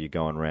and you're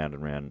going round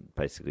and round,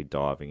 basically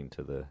diving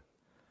into the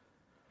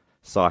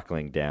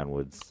cycling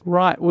downwards,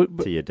 right,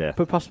 to your death,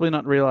 but possibly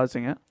not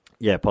realizing it.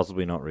 Yeah,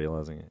 possibly not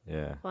realizing it.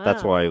 Yeah, wow.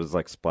 That's why he was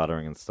like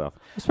spluttering and stuff.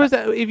 I suppose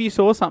that if you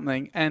saw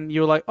something and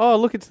you were like, "Oh,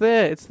 look, it's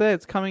there,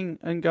 it's coming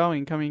and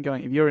going, coming and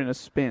going." If you're in a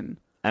spin,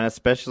 and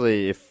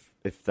especially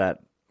if that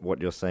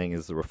what you're seeing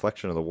is the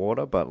reflection of the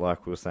water, but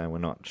like we were saying, we're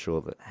not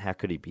sure that how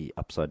could he be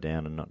upside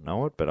down and not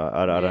know it. But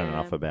I don't know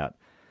enough about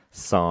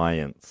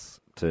science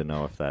to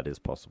know if that is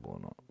possible or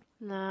not.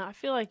 Nah, I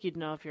feel like you'd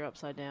know if you're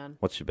upside down.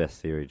 What's your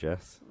best theory,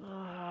 Jess?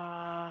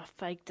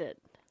 Faked it.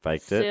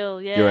 Faked Still,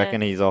 it? yeah. You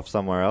reckon he's off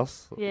somewhere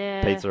else?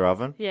 Yeah. Pizza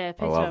oven? Yeah,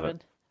 pizza I love oven.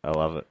 it. I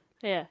love it.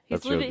 Yeah,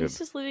 That's real good. he's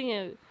just living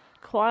a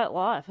quiet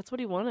life. That's what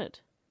he wanted.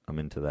 I'm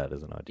into that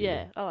as an idea.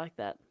 Yeah, I like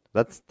that.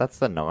 That's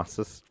the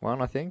nicest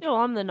one, I think. Oh,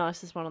 I'm the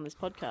nicest one on this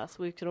podcast.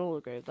 We can all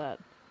agree with that.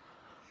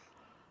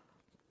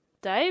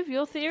 Dave,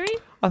 your theory?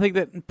 I think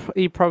that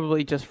he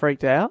probably just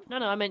freaked out. No,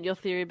 I meant your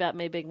theory about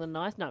me being the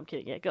nice. No, I'm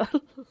kidding. Yeah, go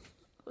on.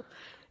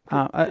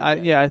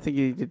 I think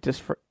he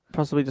did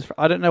possibly just.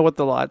 I don't know what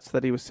the lights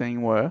that he was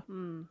seeing were.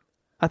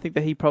 I think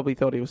that he probably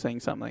thought he was seeing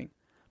something,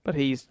 but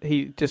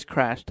he just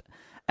crashed.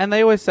 And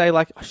they always say,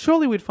 like,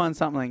 surely we'd find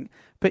something,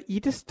 but you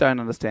just don't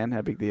understand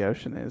how big the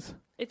ocean is.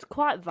 It's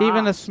quite vast.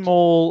 Even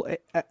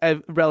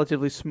a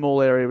relatively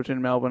small area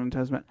between Melbourne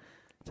and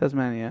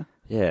Tasmania.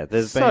 Yeah,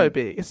 there's so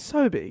big. It's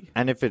so big.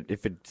 And if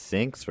it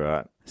sinks,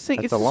 right? It's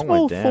a a long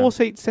small way down.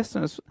 4-seat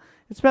Cessna.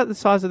 It's about the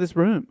size of this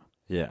room.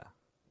 Yeah.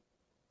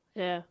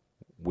 Yeah.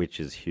 Which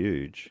is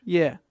huge.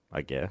 Yeah.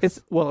 I guess.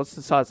 It's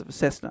the size of a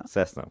Cessna.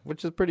 Cessna,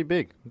 which is pretty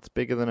big. It's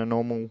bigger than a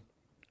normal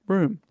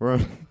room.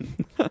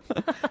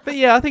 But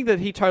yeah, I think that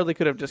he totally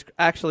could have just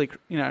actually,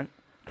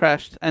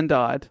 crashed and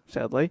died,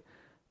 sadly.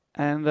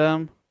 And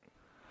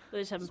we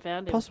just haven't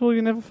found him. Possible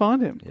you never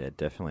find him. Yeah,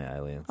 definitely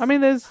aliens. I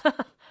mean, there's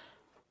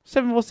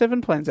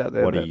 747 planes out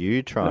there. What are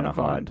you trying to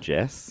hide,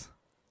 Jess?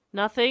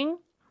 Nothing.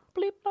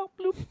 Bleep, blop,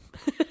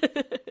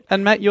 bloop.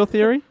 And Matt, your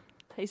theory?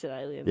 He said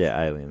aliens. Yeah,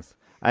 aliens.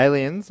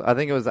 Aliens, I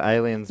think it was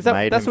aliens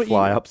made him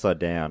fly upside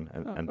down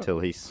until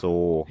he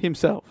saw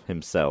himself,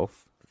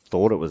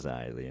 thought it was an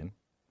alien,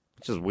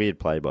 which is weird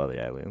play by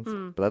the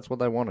aliens, but that's what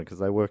they wanted because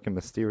they work in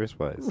mysterious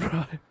ways.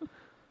 Right.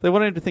 They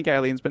wanted him to think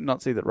aliens but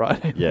not see the right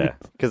aliens. Yeah,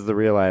 because the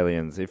real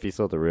aliens, if he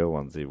saw the real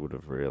ones, he would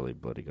have really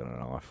bloody got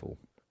an eyeful.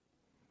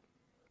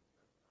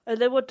 And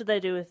then what did they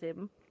do with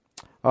him?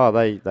 Oh,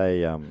 they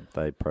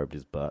probed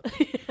his butt.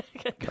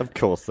 Of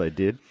course they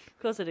did.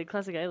 Of course they did.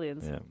 Classic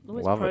aliens. Yeah,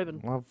 Always love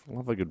probing. it.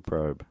 Love a good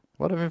probe.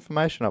 A lot of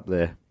information up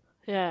there.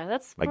 Yeah,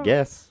 that's. I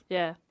guess.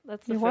 Yeah,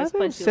 that's the why are first they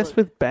place you obsessed look.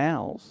 with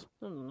bowels?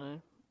 I don't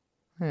know.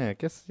 Yeah, I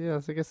guess. Yeah,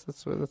 I guess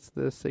that's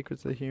the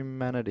secrets of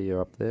humanity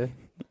are up there,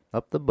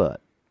 up the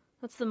butt.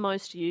 That's the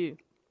most you.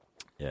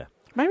 Yeah.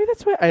 Maybe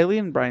that's where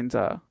alien brains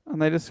are,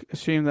 and they just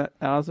assume that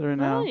ours are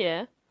in Oh our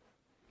yeah.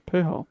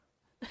 poo hole.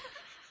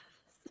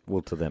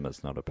 Well, to them,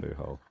 it's not a poo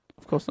hole.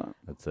 Of course not.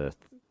 It's a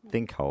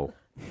think hole,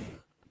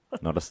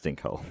 not a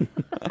stink hole.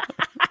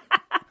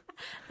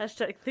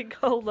 Hashtag think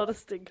hole, not a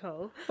stink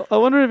hole. I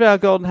wonder if our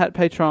Golden Hat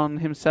patron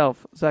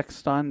himself, Zach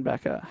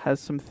Steinbacher, has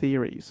some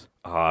theories.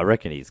 Oh, I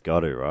reckon he's got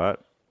to, right?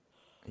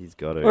 He's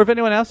got to. Or if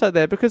anyone else out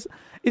there, because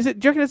do you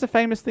reckon it's a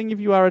famous thing if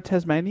you are a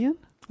Tasmanian?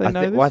 They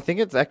know this? Well, I think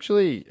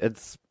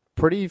it's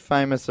pretty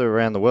famous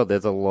around the world.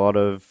 There's a lot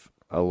of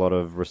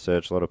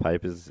research, a lot of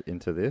papers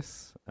into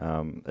this.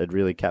 It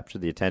really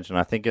captured the attention.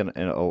 I think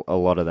a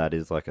lot of that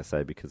is, like I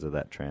say, because of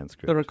that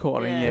transcript. The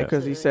recording, yeah,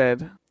 because he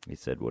said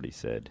what he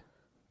said.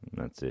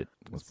 And that's it.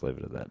 Let's leave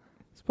it at that.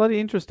 It's bloody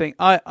interesting.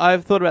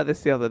 I've thought about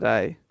this the other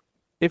day.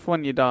 If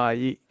when you die,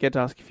 you get to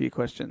ask a few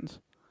questions.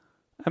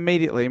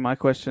 Immediately, my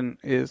question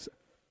is,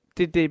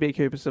 did D.B.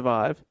 Cooper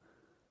survive?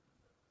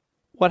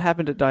 What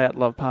happened at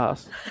Dyatlov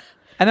Pass?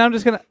 And I'm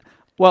just going to...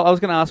 Well, I was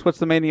going to ask what's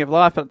the meaning of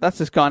life, but that's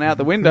just gone out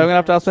the window. I'm going to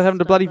have to ask what happened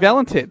to bloody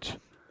Valentich.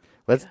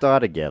 Let's die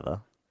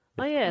together.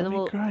 Oh yeah, then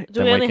we'll... great.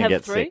 Do we only can have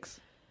get 3? 6.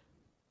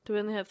 Do we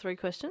only have 3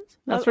 questions?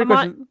 No, 3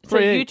 questions. So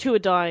 3 you each. 2 are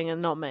dying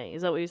and not me.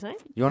 Is that what you're saying?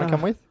 You want to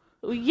come with?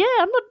 Well, yeah,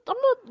 I'm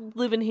not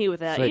living here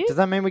without So you. does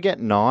that mean we get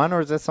 9,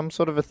 or is there some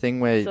sort of a thing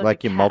where It's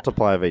like a you cap.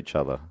 multiply of each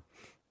other?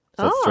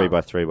 So it's 3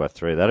 by 3 by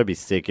 3. That'd be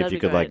sick if That'd you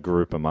be could great. like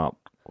group them up.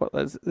 Well,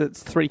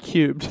 it's 3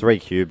 cubed. 3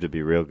 cubed would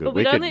be real good. But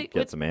We we'd could only-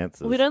 get some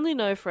answers. We'd only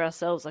know for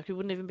ourselves. Like, we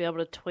wouldn't even be able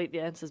to tweet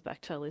the answers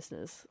back to our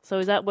listeners. So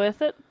is that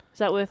worth it? Is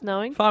that worth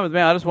knowing? Fine with me.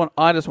 I just want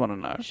to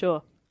know.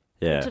 Sure.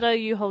 Yeah. To know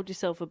you hold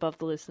yourself above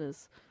the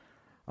listeners.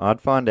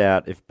 I'd find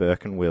out if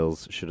Burke and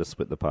Wills should have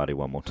split the party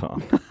one more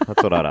time.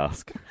 That's what I'd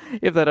ask.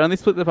 If they'd only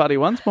split the party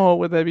once more,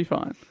 would they be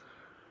fine?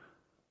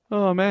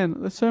 Oh, man.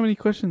 There's so many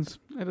questions.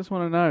 I just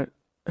want to know.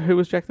 Who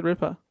was Jack the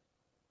Ripper?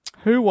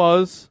 Who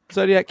was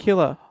Zodiac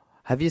Killer?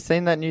 Have you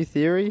seen that new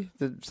theory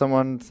that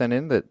someone sent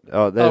in?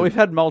 That we've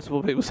had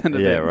multiple people send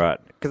it in. Yeah, right.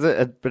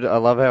 But I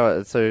love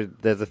how so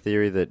there's a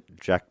theory that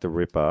Jack the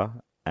Ripper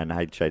and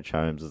H.H.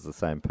 Holmes is the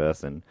same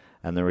person,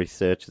 and the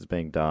research is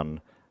being done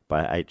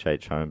by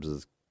H.H.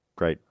 Holmes's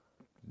great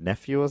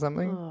nephew or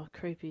something. Oh,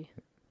 creepy.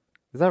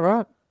 Is that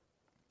right?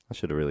 I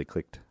should have really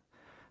clicked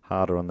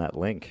harder on that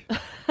link.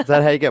 Is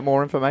that how you get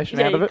more information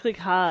Yeah, out of you it? click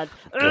hard.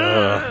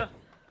 Yeah,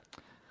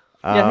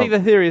 I think the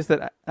theory is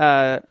that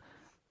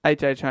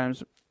H.H.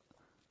 Holmes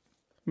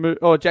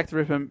or Jack the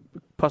Ripper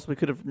possibly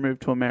could have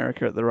moved to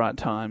America at the right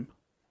time.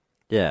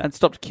 Yeah. And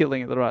stopped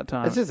killing at the right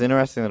time. It's just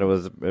interesting that it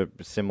was a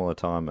similar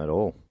time at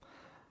all.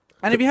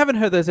 And if you haven't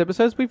heard those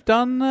episodes, we've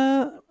done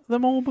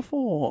them all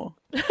before.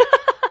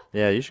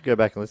 Yeah, you should go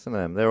back and listen to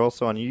them. They're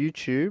also on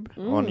YouTube,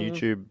 on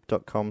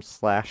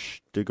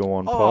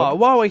youtube.com/dogoonpod. Oh,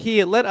 while we're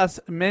here, let us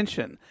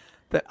mention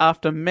that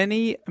after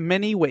many,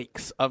 many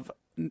weeks of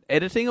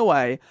editing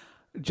away,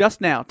 just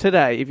now,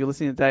 today, if you're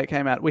listening to the day it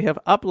came out, we have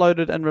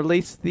uploaded and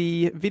released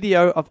the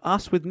video of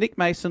us with Nick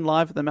Mason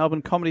live at the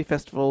Melbourne Comedy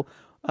Festival,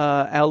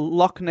 our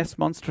Loch Ness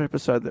Monster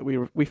episode that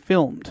we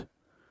filmed.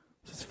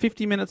 So it's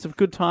 50 minutes of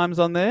good times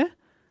on there.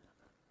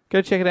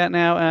 Go check it out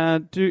now,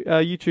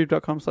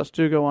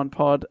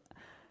 youtube.com/dogoonpod.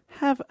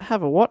 Have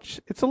a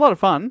watch. It's a lot of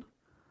fun.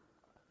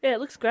 Yeah, it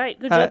looks great.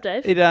 Good job,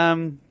 Dave.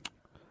 A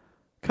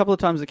couple of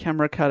times the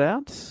camera cut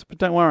out, but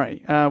don't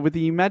worry. With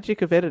the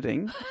magic of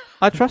editing,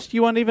 I trust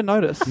you won't even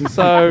notice.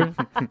 So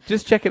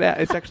just check it out.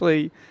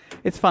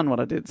 It's fun what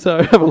I did.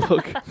 So have a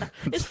look.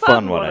 It's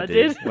fun what I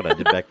did. What I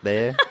did back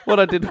there. What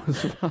I did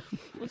was fun.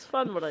 It's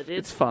fun what I did.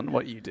 It's fun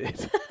what you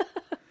did.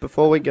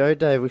 Before we go,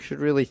 Dave, we should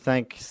really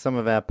thank some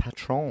of our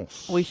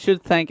patrons. We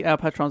should thank our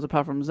patrons,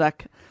 apart from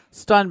Zach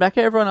Steinbacker,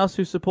 everyone else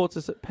who supports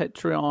us at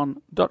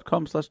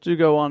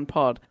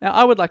patreon.com/dogoonpod. Now,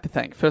 I would like to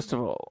thank, first of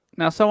all,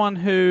 someone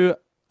who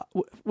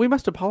we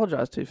must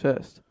apologise to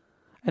first.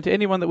 And to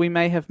anyone that we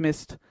may have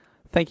missed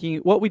thanking,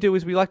 what we do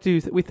is we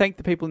thank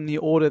the people in the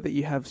order that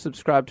you have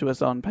subscribed to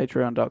us on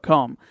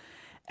patreon.com.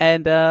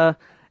 And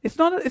it's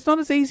not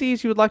as easy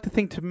as you would like to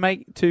think to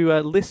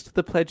list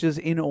the pledges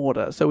in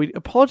order. So we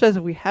apologise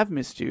if we have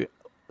missed you.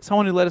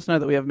 Someone who let us know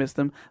that we have missed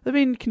them. They've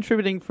been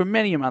contributing for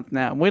many a month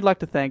now, and we'd like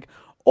to thank,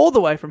 all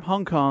the way from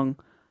Hong Kong,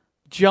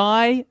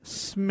 Jai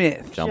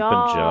Smith.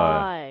 Jumpin'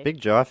 Jai. Big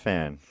Jai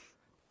fan.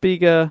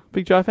 Big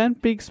Jai fan?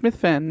 Big Smith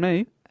fan,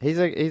 me. He's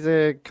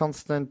a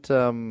constant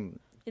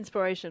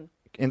inspiration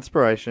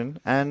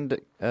and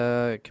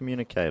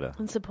communicator.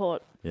 And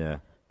support. Yeah.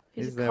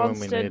 He's there when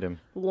we need him.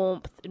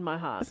 Warmth in my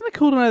heart. Isn't it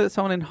cool to know that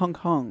someone in Hong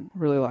Kong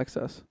really likes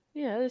us?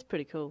 Yeah, that's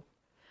pretty cool.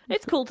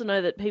 It's cool to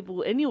know that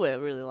people anywhere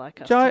really like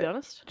us, Jai, to be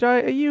honest.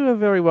 Jai, are you a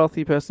very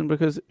wealthy person?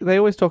 Because they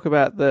always talk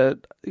about the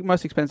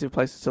most expensive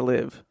places to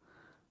live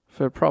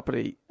for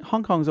property.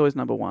 Hong Kong's always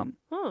number one.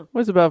 Oh.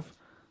 Where's above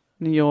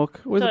New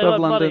York? Where's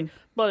above London?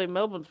 Bloody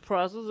Melbourne's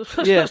prices.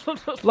 Yeah.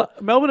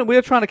 Melbourne, we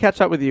are trying to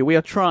catch up with you. We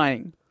are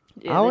trying.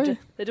 Yeah, are we?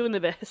 They're doing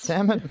their best.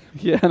 Damn it.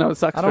 Yeah, no, it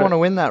sucks. I don't want to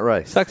win that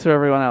race. Sucks for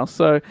everyone else.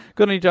 So,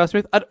 good on you, Jai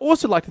Smith. I'd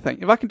also like to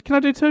thank, if I can I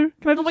do two?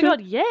 Can I do Oh my two?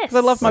 God, yes. 'Cause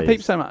I love my Please.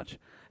 peeps so much.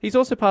 He's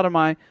also part of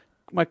my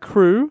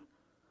crew.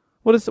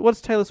 What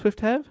does Taylor Swift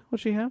have? What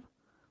does she have?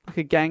 Like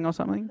a gang or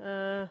something?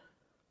 Yeah,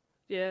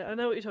 I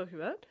know what you're talking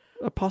about.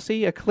 A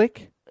posse? A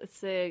clique?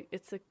 It's a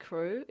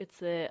crew. It's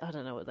their, I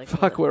don't know what they call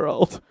Fuck, it. we're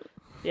old.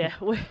 Yeah,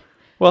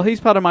 Well,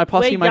 he's part of my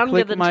posse, we're my younger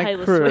clique, than my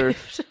Taylor crew.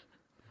 Swift.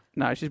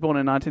 No, she's born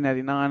in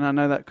 1989. I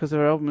know that because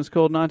her album is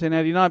called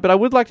 1989. But I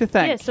would like to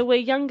thank... Yeah, so we're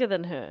younger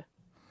than her.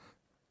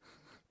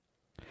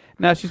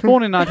 No, she's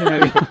born in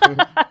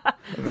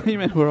 1989. You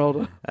meant we're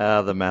older.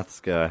 The maths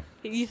guy.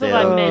 You thought Yeah,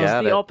 I got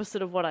meant the it.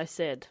 opposite of what I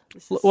said.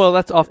 This is Well,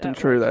 that's often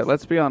outrageous. true, though.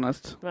 Let's be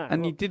honest. Right,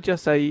 And you well- did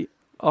just say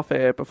off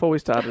air before we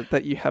started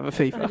that you have a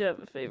fever. I do have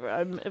a fever.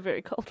 I'm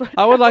very cold right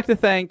I would like to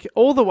thank,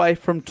 all the way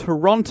from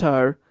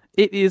Toronto,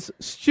 it is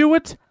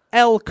Stuart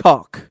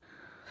Alcock.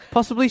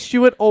 Possibly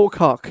Stuart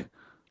Alcock.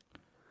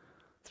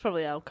 It's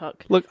probably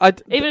Alcock. Look,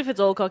 Even if it's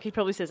Alcock, he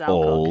probably says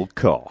Alcock. All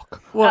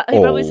cock. Well, He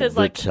probably all says the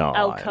like time.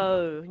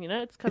 Alco. You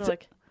know, it's kind of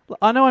like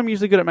I know I'm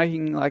usually good at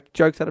making like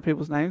jokes out of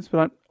people's names,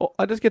 but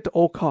I just get to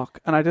Alcock,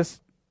 and I've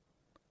just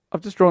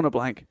drawn a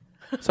blank.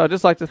 So I'd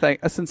just like to thank,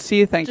 a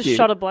sincere thank just you.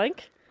 shot a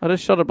blank. I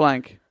just shot a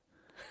blank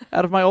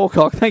out of my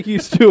Alcock. Thank you,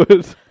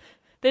 Stuart.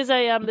 There's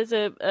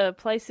a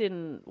place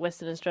in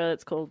Western Australia.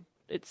 It's called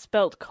it's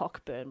spelt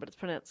Cockburn, but it's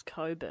pronounced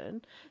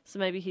Coburn. So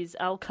maybe he's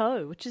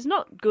Alco, which is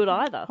not good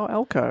either. Oh,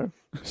 Elko.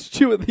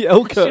 Stuart the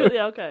Elko. Stuart the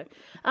Alco.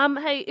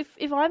 Hey,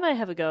 if I may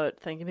have a go at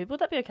thanking people, would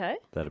that be okay?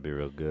 That'd be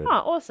real good. Oh,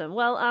 awesome.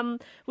 Well,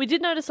 we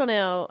did notice on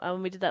our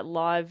when we did that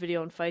live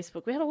video on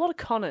Facebook, we had a lot of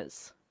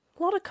Connors.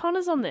 A lot of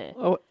Connors on there.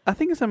 Oh, I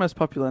think it's the most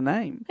popular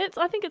name.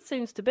 I think it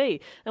seems to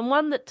be. And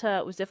one that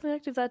was definitely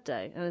active that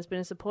day and has been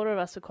a supporter of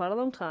us for quite a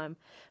long time.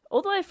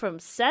 All the way from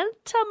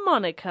Santa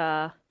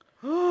Monica.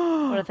 I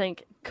want to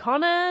thank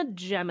Connor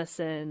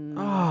Jamison.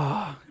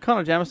 Oh,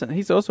 Connor Jamison.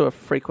 He's also a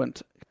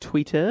frequent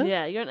tweeter.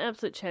 Yeah, you're an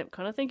absolute champ,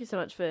 Connor. Thank you so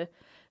much for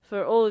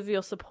all of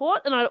your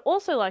support. And I'd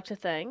also like to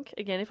thank,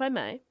 again, if I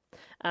may,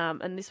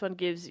 and this one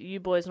gives you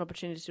boys an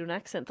opportunity to do an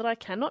accent that I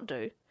cannot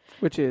do.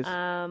 Which is?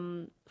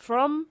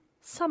 From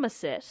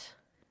Somerset,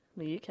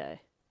 the UK.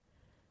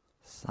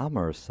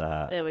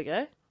 Somerset. There we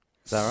go.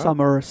 Is that right?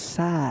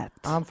 Somerset.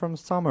 I'm from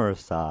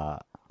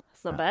Somerset.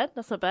 That's not bad.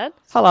 That's not bad.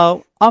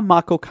 Hello, I'm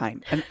Michael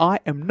Caine, and I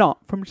am not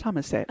from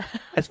Somerset,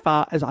 as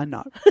far as I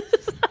know.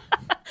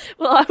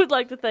 Well, I would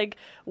like to thank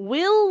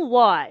Will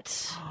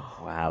White.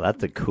 Wow,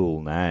 that's a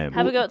cool name.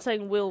 Have a go at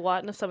saying Will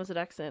White in a Somerset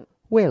accent.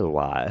 Will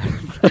White.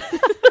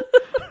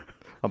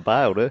 I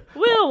bailed it.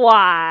 Will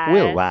White.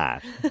 Will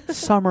White.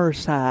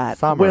 Somerset.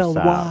 Somerset. Will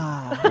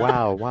White.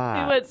 Wow, He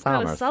wow. went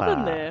kind of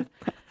southern there.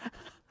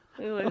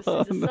 He's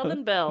a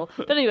southern belle.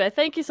 But anyway,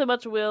 thank you so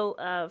much, Will,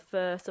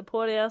 for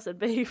supporting us and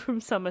being from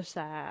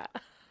Somerset.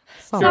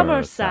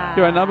 Somerset.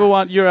 You're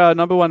our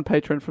number one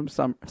patron from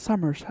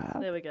Somerset.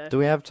 There we go. Do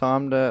we have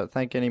time to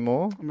thank any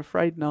more? I'm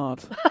afraid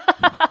not.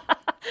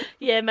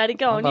 Yeah, Maddie,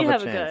 go on. You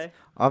have a go.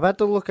 I've had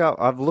to look up.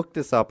 I've looked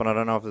this up, and I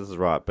don't know if this is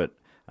right, but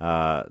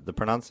the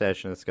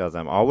pronunciation of this guy's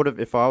name. I would have,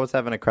 if I was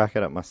having a crack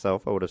at it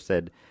myself, I would have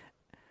said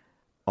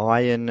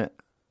Ian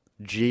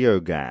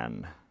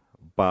Geoghegan.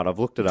 But I've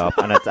looked it up,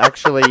 and it's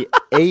actually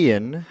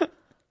Ian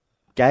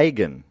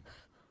Gagan.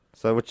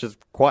 So, which is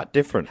quite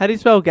different. How do you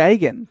spell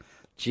Gagan?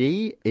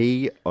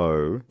 Geoghan.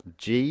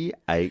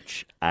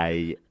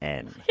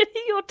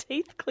 Your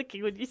teeth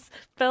clicking when you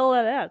spell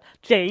that out.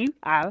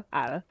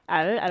 G-R-R-R-R-R.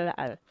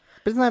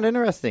 Isn't that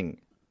interesting?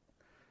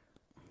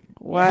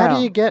 Wow. How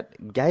do you get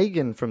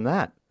Gagan from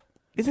that?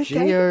 Is it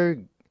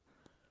Gagan?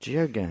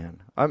 Geoghan.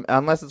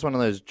 Unless it's one of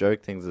those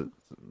joke things that's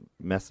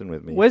messing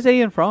with me. Where's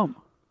Ian from?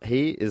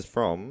 He is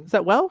from... Is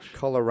that Welsh?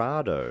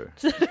 Colorado.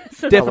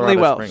 Definitely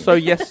Colorado Welsh. Springs. So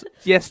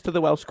yes to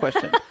the Welsh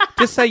question.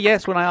 Just say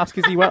yes when I ask,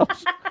 is he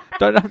Welsh?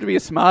 Don't have to be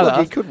a smart Look,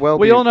 ass. he could well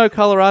we be... all know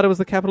Colorado was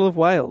the capital of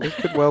Wales. He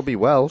could well be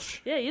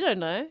Welsh. Yeah, you don't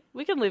know.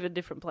 We can live in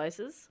different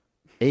places.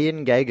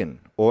 Ian Gagan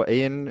or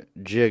Ian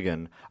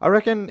Geoghegan. I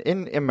reckon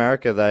in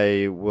America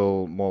they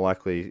will more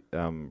likely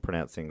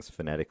pronounce things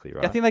phonetically,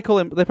 right? I think they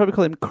probably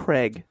call him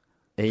Craig.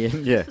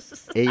 Ian, yeah.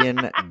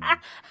 Ian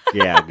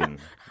Gagan.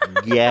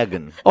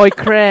 Gagan. Oi,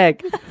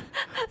 Craig.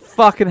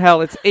 Fucking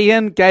hell, it's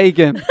Ian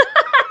Gagan.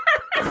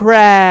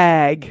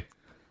 Craig.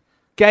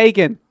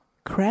 Gagan.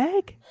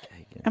 Craig?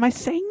 Am I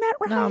saying that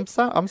right? No,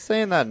 I'm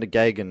saying that in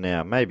Gagan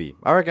now. Maybe.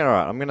 I reckon, all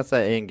right, I'm going to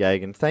say Ian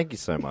Gagan. Thank you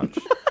so much.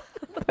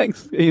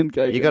 Thanks, Ian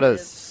Gagan. You got a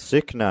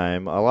sick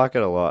name. I like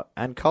it a lot.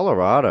 And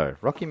Colorado.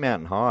 Rocky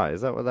Mountain High.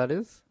 Is that what that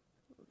is?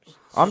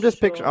 I'm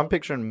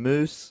picturing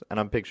moose, and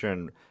I'm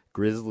picturing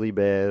grizzly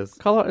bears.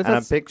 And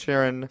I'm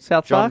picturing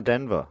South John Park?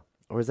 Denver.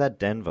 Or is that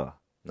Denver?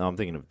 No, I'm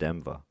thinking of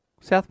Denver.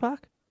 South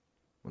Park?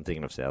 I'm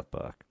thinking of South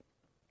Park.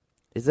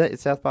 Is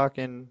South Park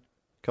in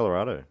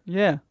Colorado?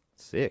 Yeah.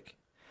 Sick.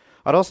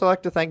 I'd also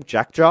like to thank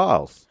Jack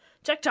Giles.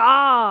 Jack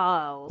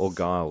Giles. Or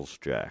Giles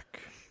Jack.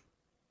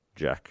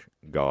 Jack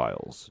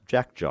Giles.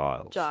 Jack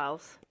Giles.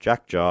 Giles.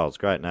 Jack Giles.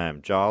 Great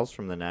name. Giles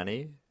from The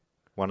Nanny.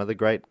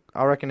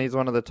 I reckon he's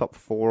one of the top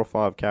 4 or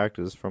 5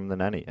 characters from The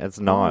Nanny. It's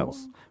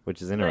Niles,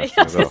 which is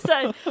interesting as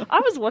well.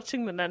 I was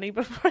watching The Nanny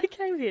before I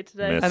came here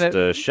today.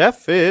 Mr.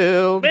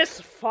 Sheffield.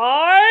 Miss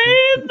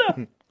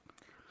Fine.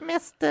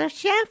 Mr.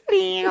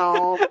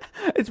 Sheffield.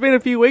 It's been a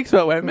few weeks,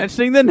 but we're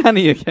mentioning The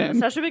Nanny again.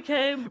 Sasha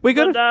became the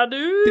nanny.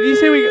 Did you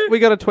see we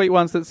got a tweet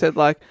once that said,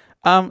 like,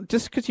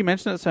 just because you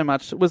mentioned it so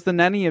much, was The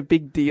Nanny a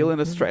big deal in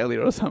Australia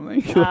or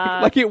something?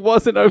 like it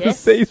wasn't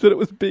overseas, but it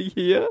was big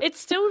here? It's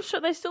still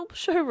they still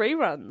show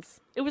reruns.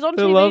 It was on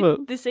I love TV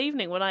it. this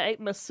evening when I ate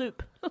my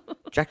soup.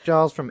 Jack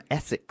Giles from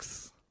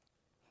Essex.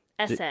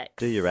 Essex.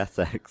 Do your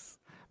Essex.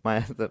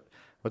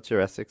 What's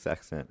your Essex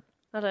accent?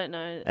 I don't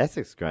know.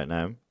 Essex, great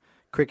name.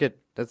 Cricket,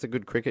 that's a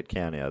good cricket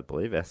county, I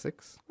believe,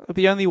 Essex.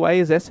 The only way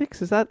is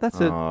Essex? Is that?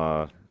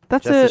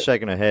 Jess is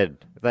shaking her head.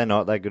 Are they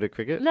not that good at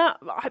cricket? No,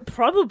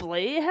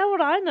 probably. How would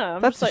I know?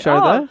 I'm That's just the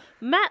like, show, though.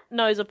 Matt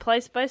knows a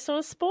place based on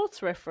a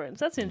sports reference.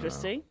 That's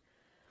interesting.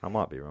 I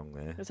might be wrong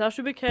there. That's how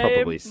she became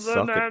Probably the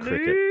suck at nanny.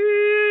 cricket.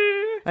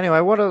 Anyway,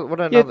 what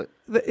another...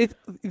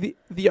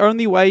 The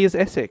Only Way is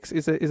Essex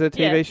is a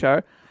TV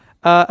show.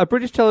 A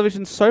British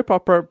television soap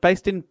opera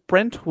based in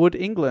Brentwood,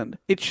 England.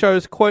 It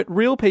shows, quote,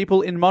 real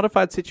people in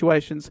modified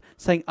situations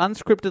saying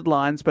unscripted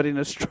lines but in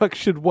a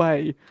structured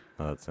way.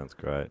 Oh, that sounds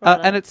great.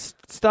 And it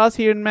stars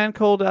here a man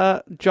called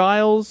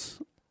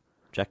Giles...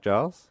 Jack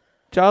Giles?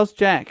 Giles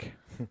Jack.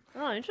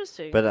 Oh,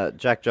 interesting. But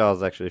Jack Giles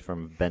is actually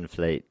from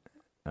Benfleet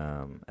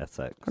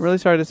Essex. I'm really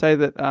sorry to say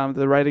that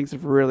the ratings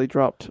have really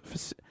dropped.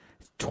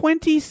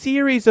 20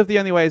 series of The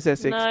Only Way is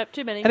Essex. No,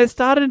 too many. And it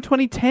started in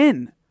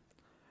 2010.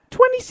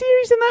 20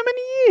 series in that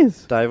many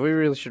years. Dave, we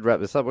really should wrap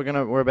this up.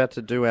 We're about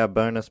to do our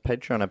bonus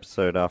Patreon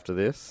episode after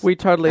this. We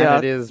totally are.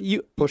 And it is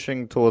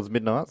pushing towards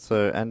midnight,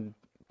 and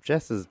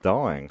Jess is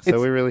dying. So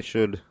we really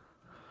should.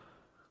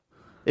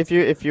 If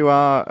you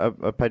are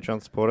a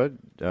Patreon supporter,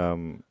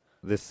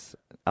 this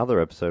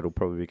other episode will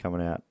probably be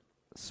coming out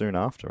soon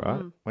after,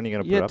 right? When are you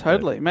going to put it up? Yeah,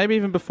 totally. Dave? Maybe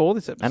even before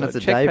this episode. And it's a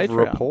Check Dave Patreon.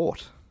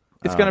 report.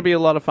 It's going to be a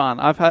lot of fun.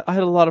 I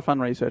had a lot of fun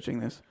researching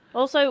this.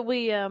 Also,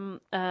 we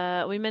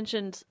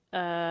mentioned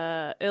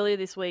earlier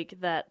this week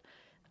that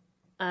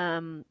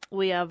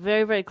we are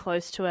very, very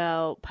close to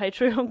our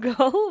Patreon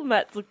goal.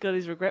 Matt's got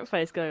his regret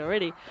face going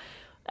already.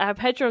 Our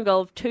Patreon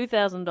goal of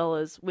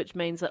 $2,000, which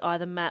means that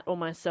either Matt or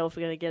myself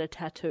are going to get a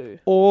tattoo.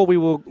 Or we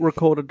will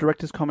record a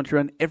director's commentary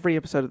on every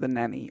episode of The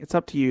Nanny. It's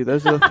up to you.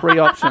 Those are the three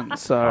options.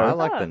 So I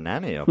like the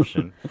Nanny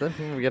option. Don't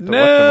think we get to watch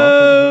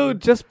no, them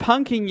just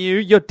punking you.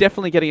 You're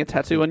definitely getting a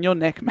tattoo on your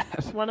neck,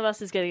 Matt. One of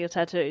us is getting a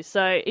tattoo.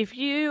 So if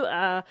you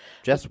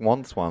Jess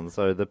wants one,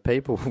 so the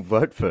people will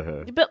vote for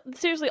her. But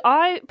seriously,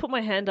 I put my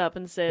hand up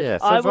and said, Yeah,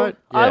 so I vote.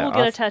 will Yeah,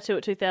 get a tattoo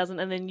at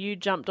 2,000, and then you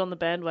jumped on the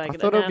bandwagon. I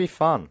thought it would be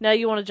fun. Now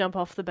you want to jump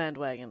off the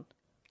bandwagon.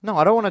 No,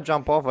 I don't want to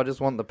jump off. I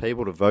just want the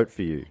people to vote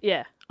for you.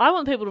 Yeah, I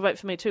want people to vote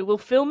for me too. We'll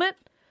film it.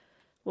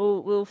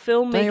 We'll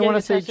film me. Don't you want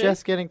to see tattoo.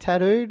 Jess getting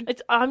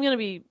tattooed? I'm going to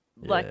be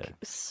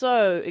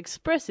so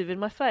expressive in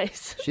my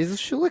face.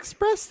 She'll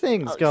express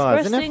things, I'll guys,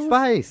 express in her things.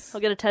 face.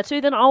 I'll get a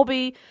tattoo. Then all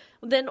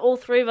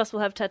three of us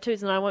will have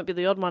tattoos, and I won't be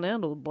the odd one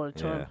out all the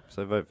time. Yeah,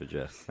 so vote for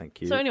Jess.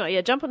 Thank you. So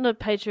anyway, jump onto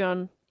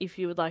Patreon if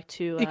you would like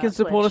to. You can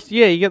support pledge. us.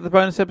 Yeah, you get the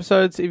bonus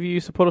episodes if you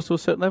support us to a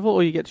certain level,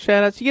 or you get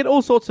shout-outs. You get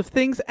all sorts of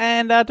things.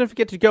 And don't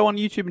forget to go on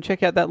YouTube and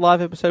check out that live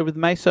episode with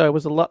Meso. It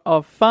was a lot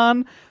of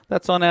fun.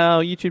 That's on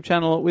our YouTube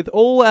channel with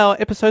all our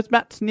episodes.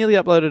 Matt's nearly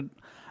uploaded,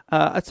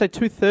 I'd say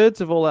 2/3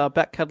 of all our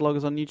back catalogue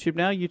is on YouTube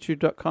now,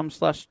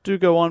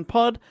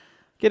 youtube.com/dogoonpod.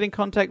 Get in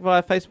contact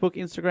via Facebook,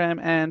 Instagram,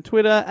 and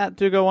Twitter at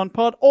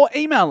dogoonpod, or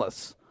email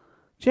us.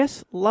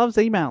 Jess loves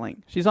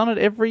emailing. She's on it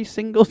every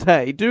single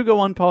day.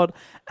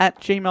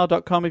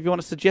 dogoonpod@gmail.com if you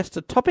want to suggest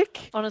a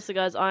topic. Honestly,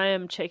 guys, I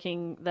am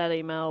checking that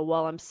email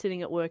while I'm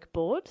sitting at work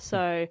bored.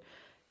 So,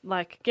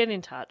 get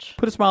in touch.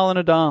 Put a smile on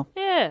a dial.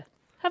 Yeah,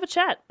 have a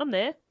chat. I'm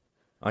there.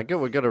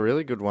 We got a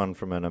really good one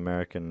from an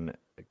American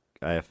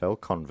AFL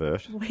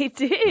convert. We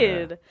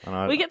did.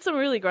 Yeah. We get some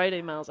really great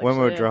emails. Actually, When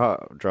we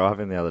were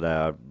driving the other day,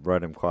 I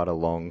wrote him quite a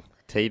long,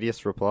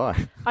 tedious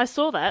reply. I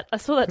saw that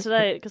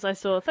today because I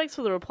saw, thanks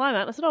for the reply,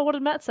 Matt. I said, oh, what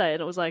did Matt say?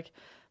 And it was it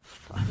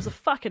was a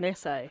fucking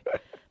essay.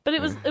 But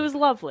it was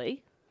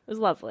lovely. It was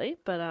lovely.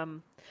 But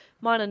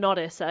mine are not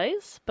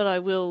essays, but I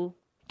will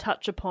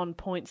touch upon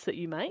points that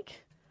you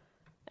make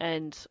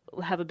and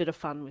have a bit of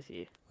fun with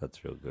you.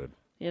 That's real good.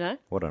 You know?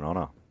 What an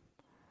honour.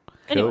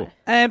 Anyway. Cool.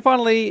 And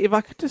finally, if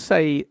I could just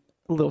say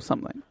a little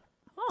something.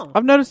 Oh.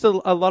 I've noticed a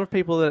lot of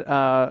people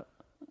that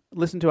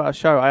listen to our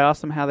show, I ask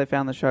them how they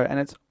found the show, and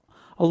it's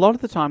a lot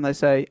of the time they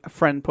say, a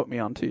friend put me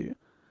on to you.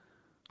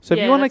 So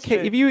if you want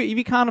to if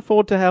you can't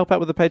afford to help out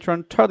with the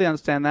Patreon, totally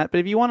understand that.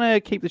 But if you want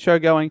to keep the show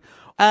going,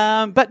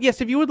 but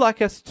yes, if you would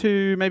like us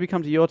to maybe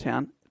come to your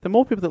town, the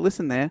more people that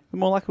listen there, the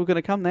more likely we're going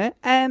to come there.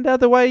 And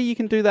the way you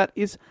can do that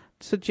is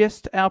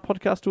suggest our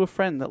podcast to a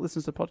friend that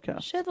listens to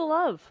podcasts. Share the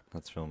love.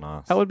 That's real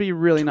nice. That would be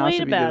really nice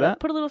if you about did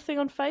that. Put a little thing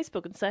on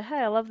Facebook and say,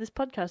 hey, I love this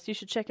podcast. You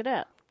should check it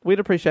out. We'd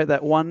appreciate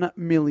that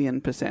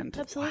 1,000,000%.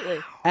 Absolutely.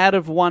 Out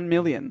of 1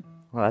 million.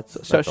 Well, that's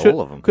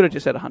all of them. Could have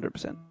just said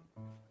 100%.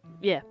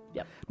 Yeah,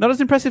 yep. Not as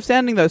impressive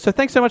sounding, though. So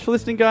thanks so much for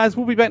listening, guys.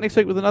 We'll be back next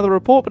week with another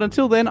report. But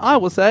until then, I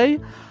will say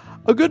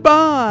a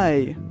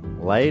goodbye.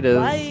 Laters.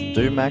 Bye.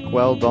 Do Mac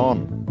well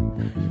done.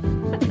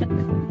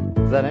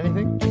 Is that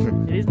anything?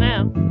 It is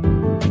now.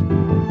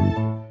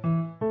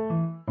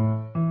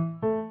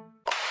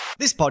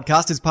 This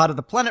podcast is part of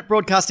the Planet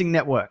Broadcasting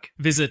Network.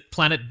 Visit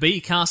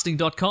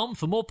planetbcasting.com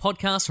for more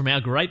podcasts from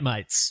our great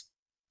mates.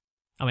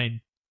 I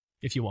mean,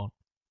 if you want.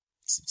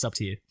 It's up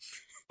to you.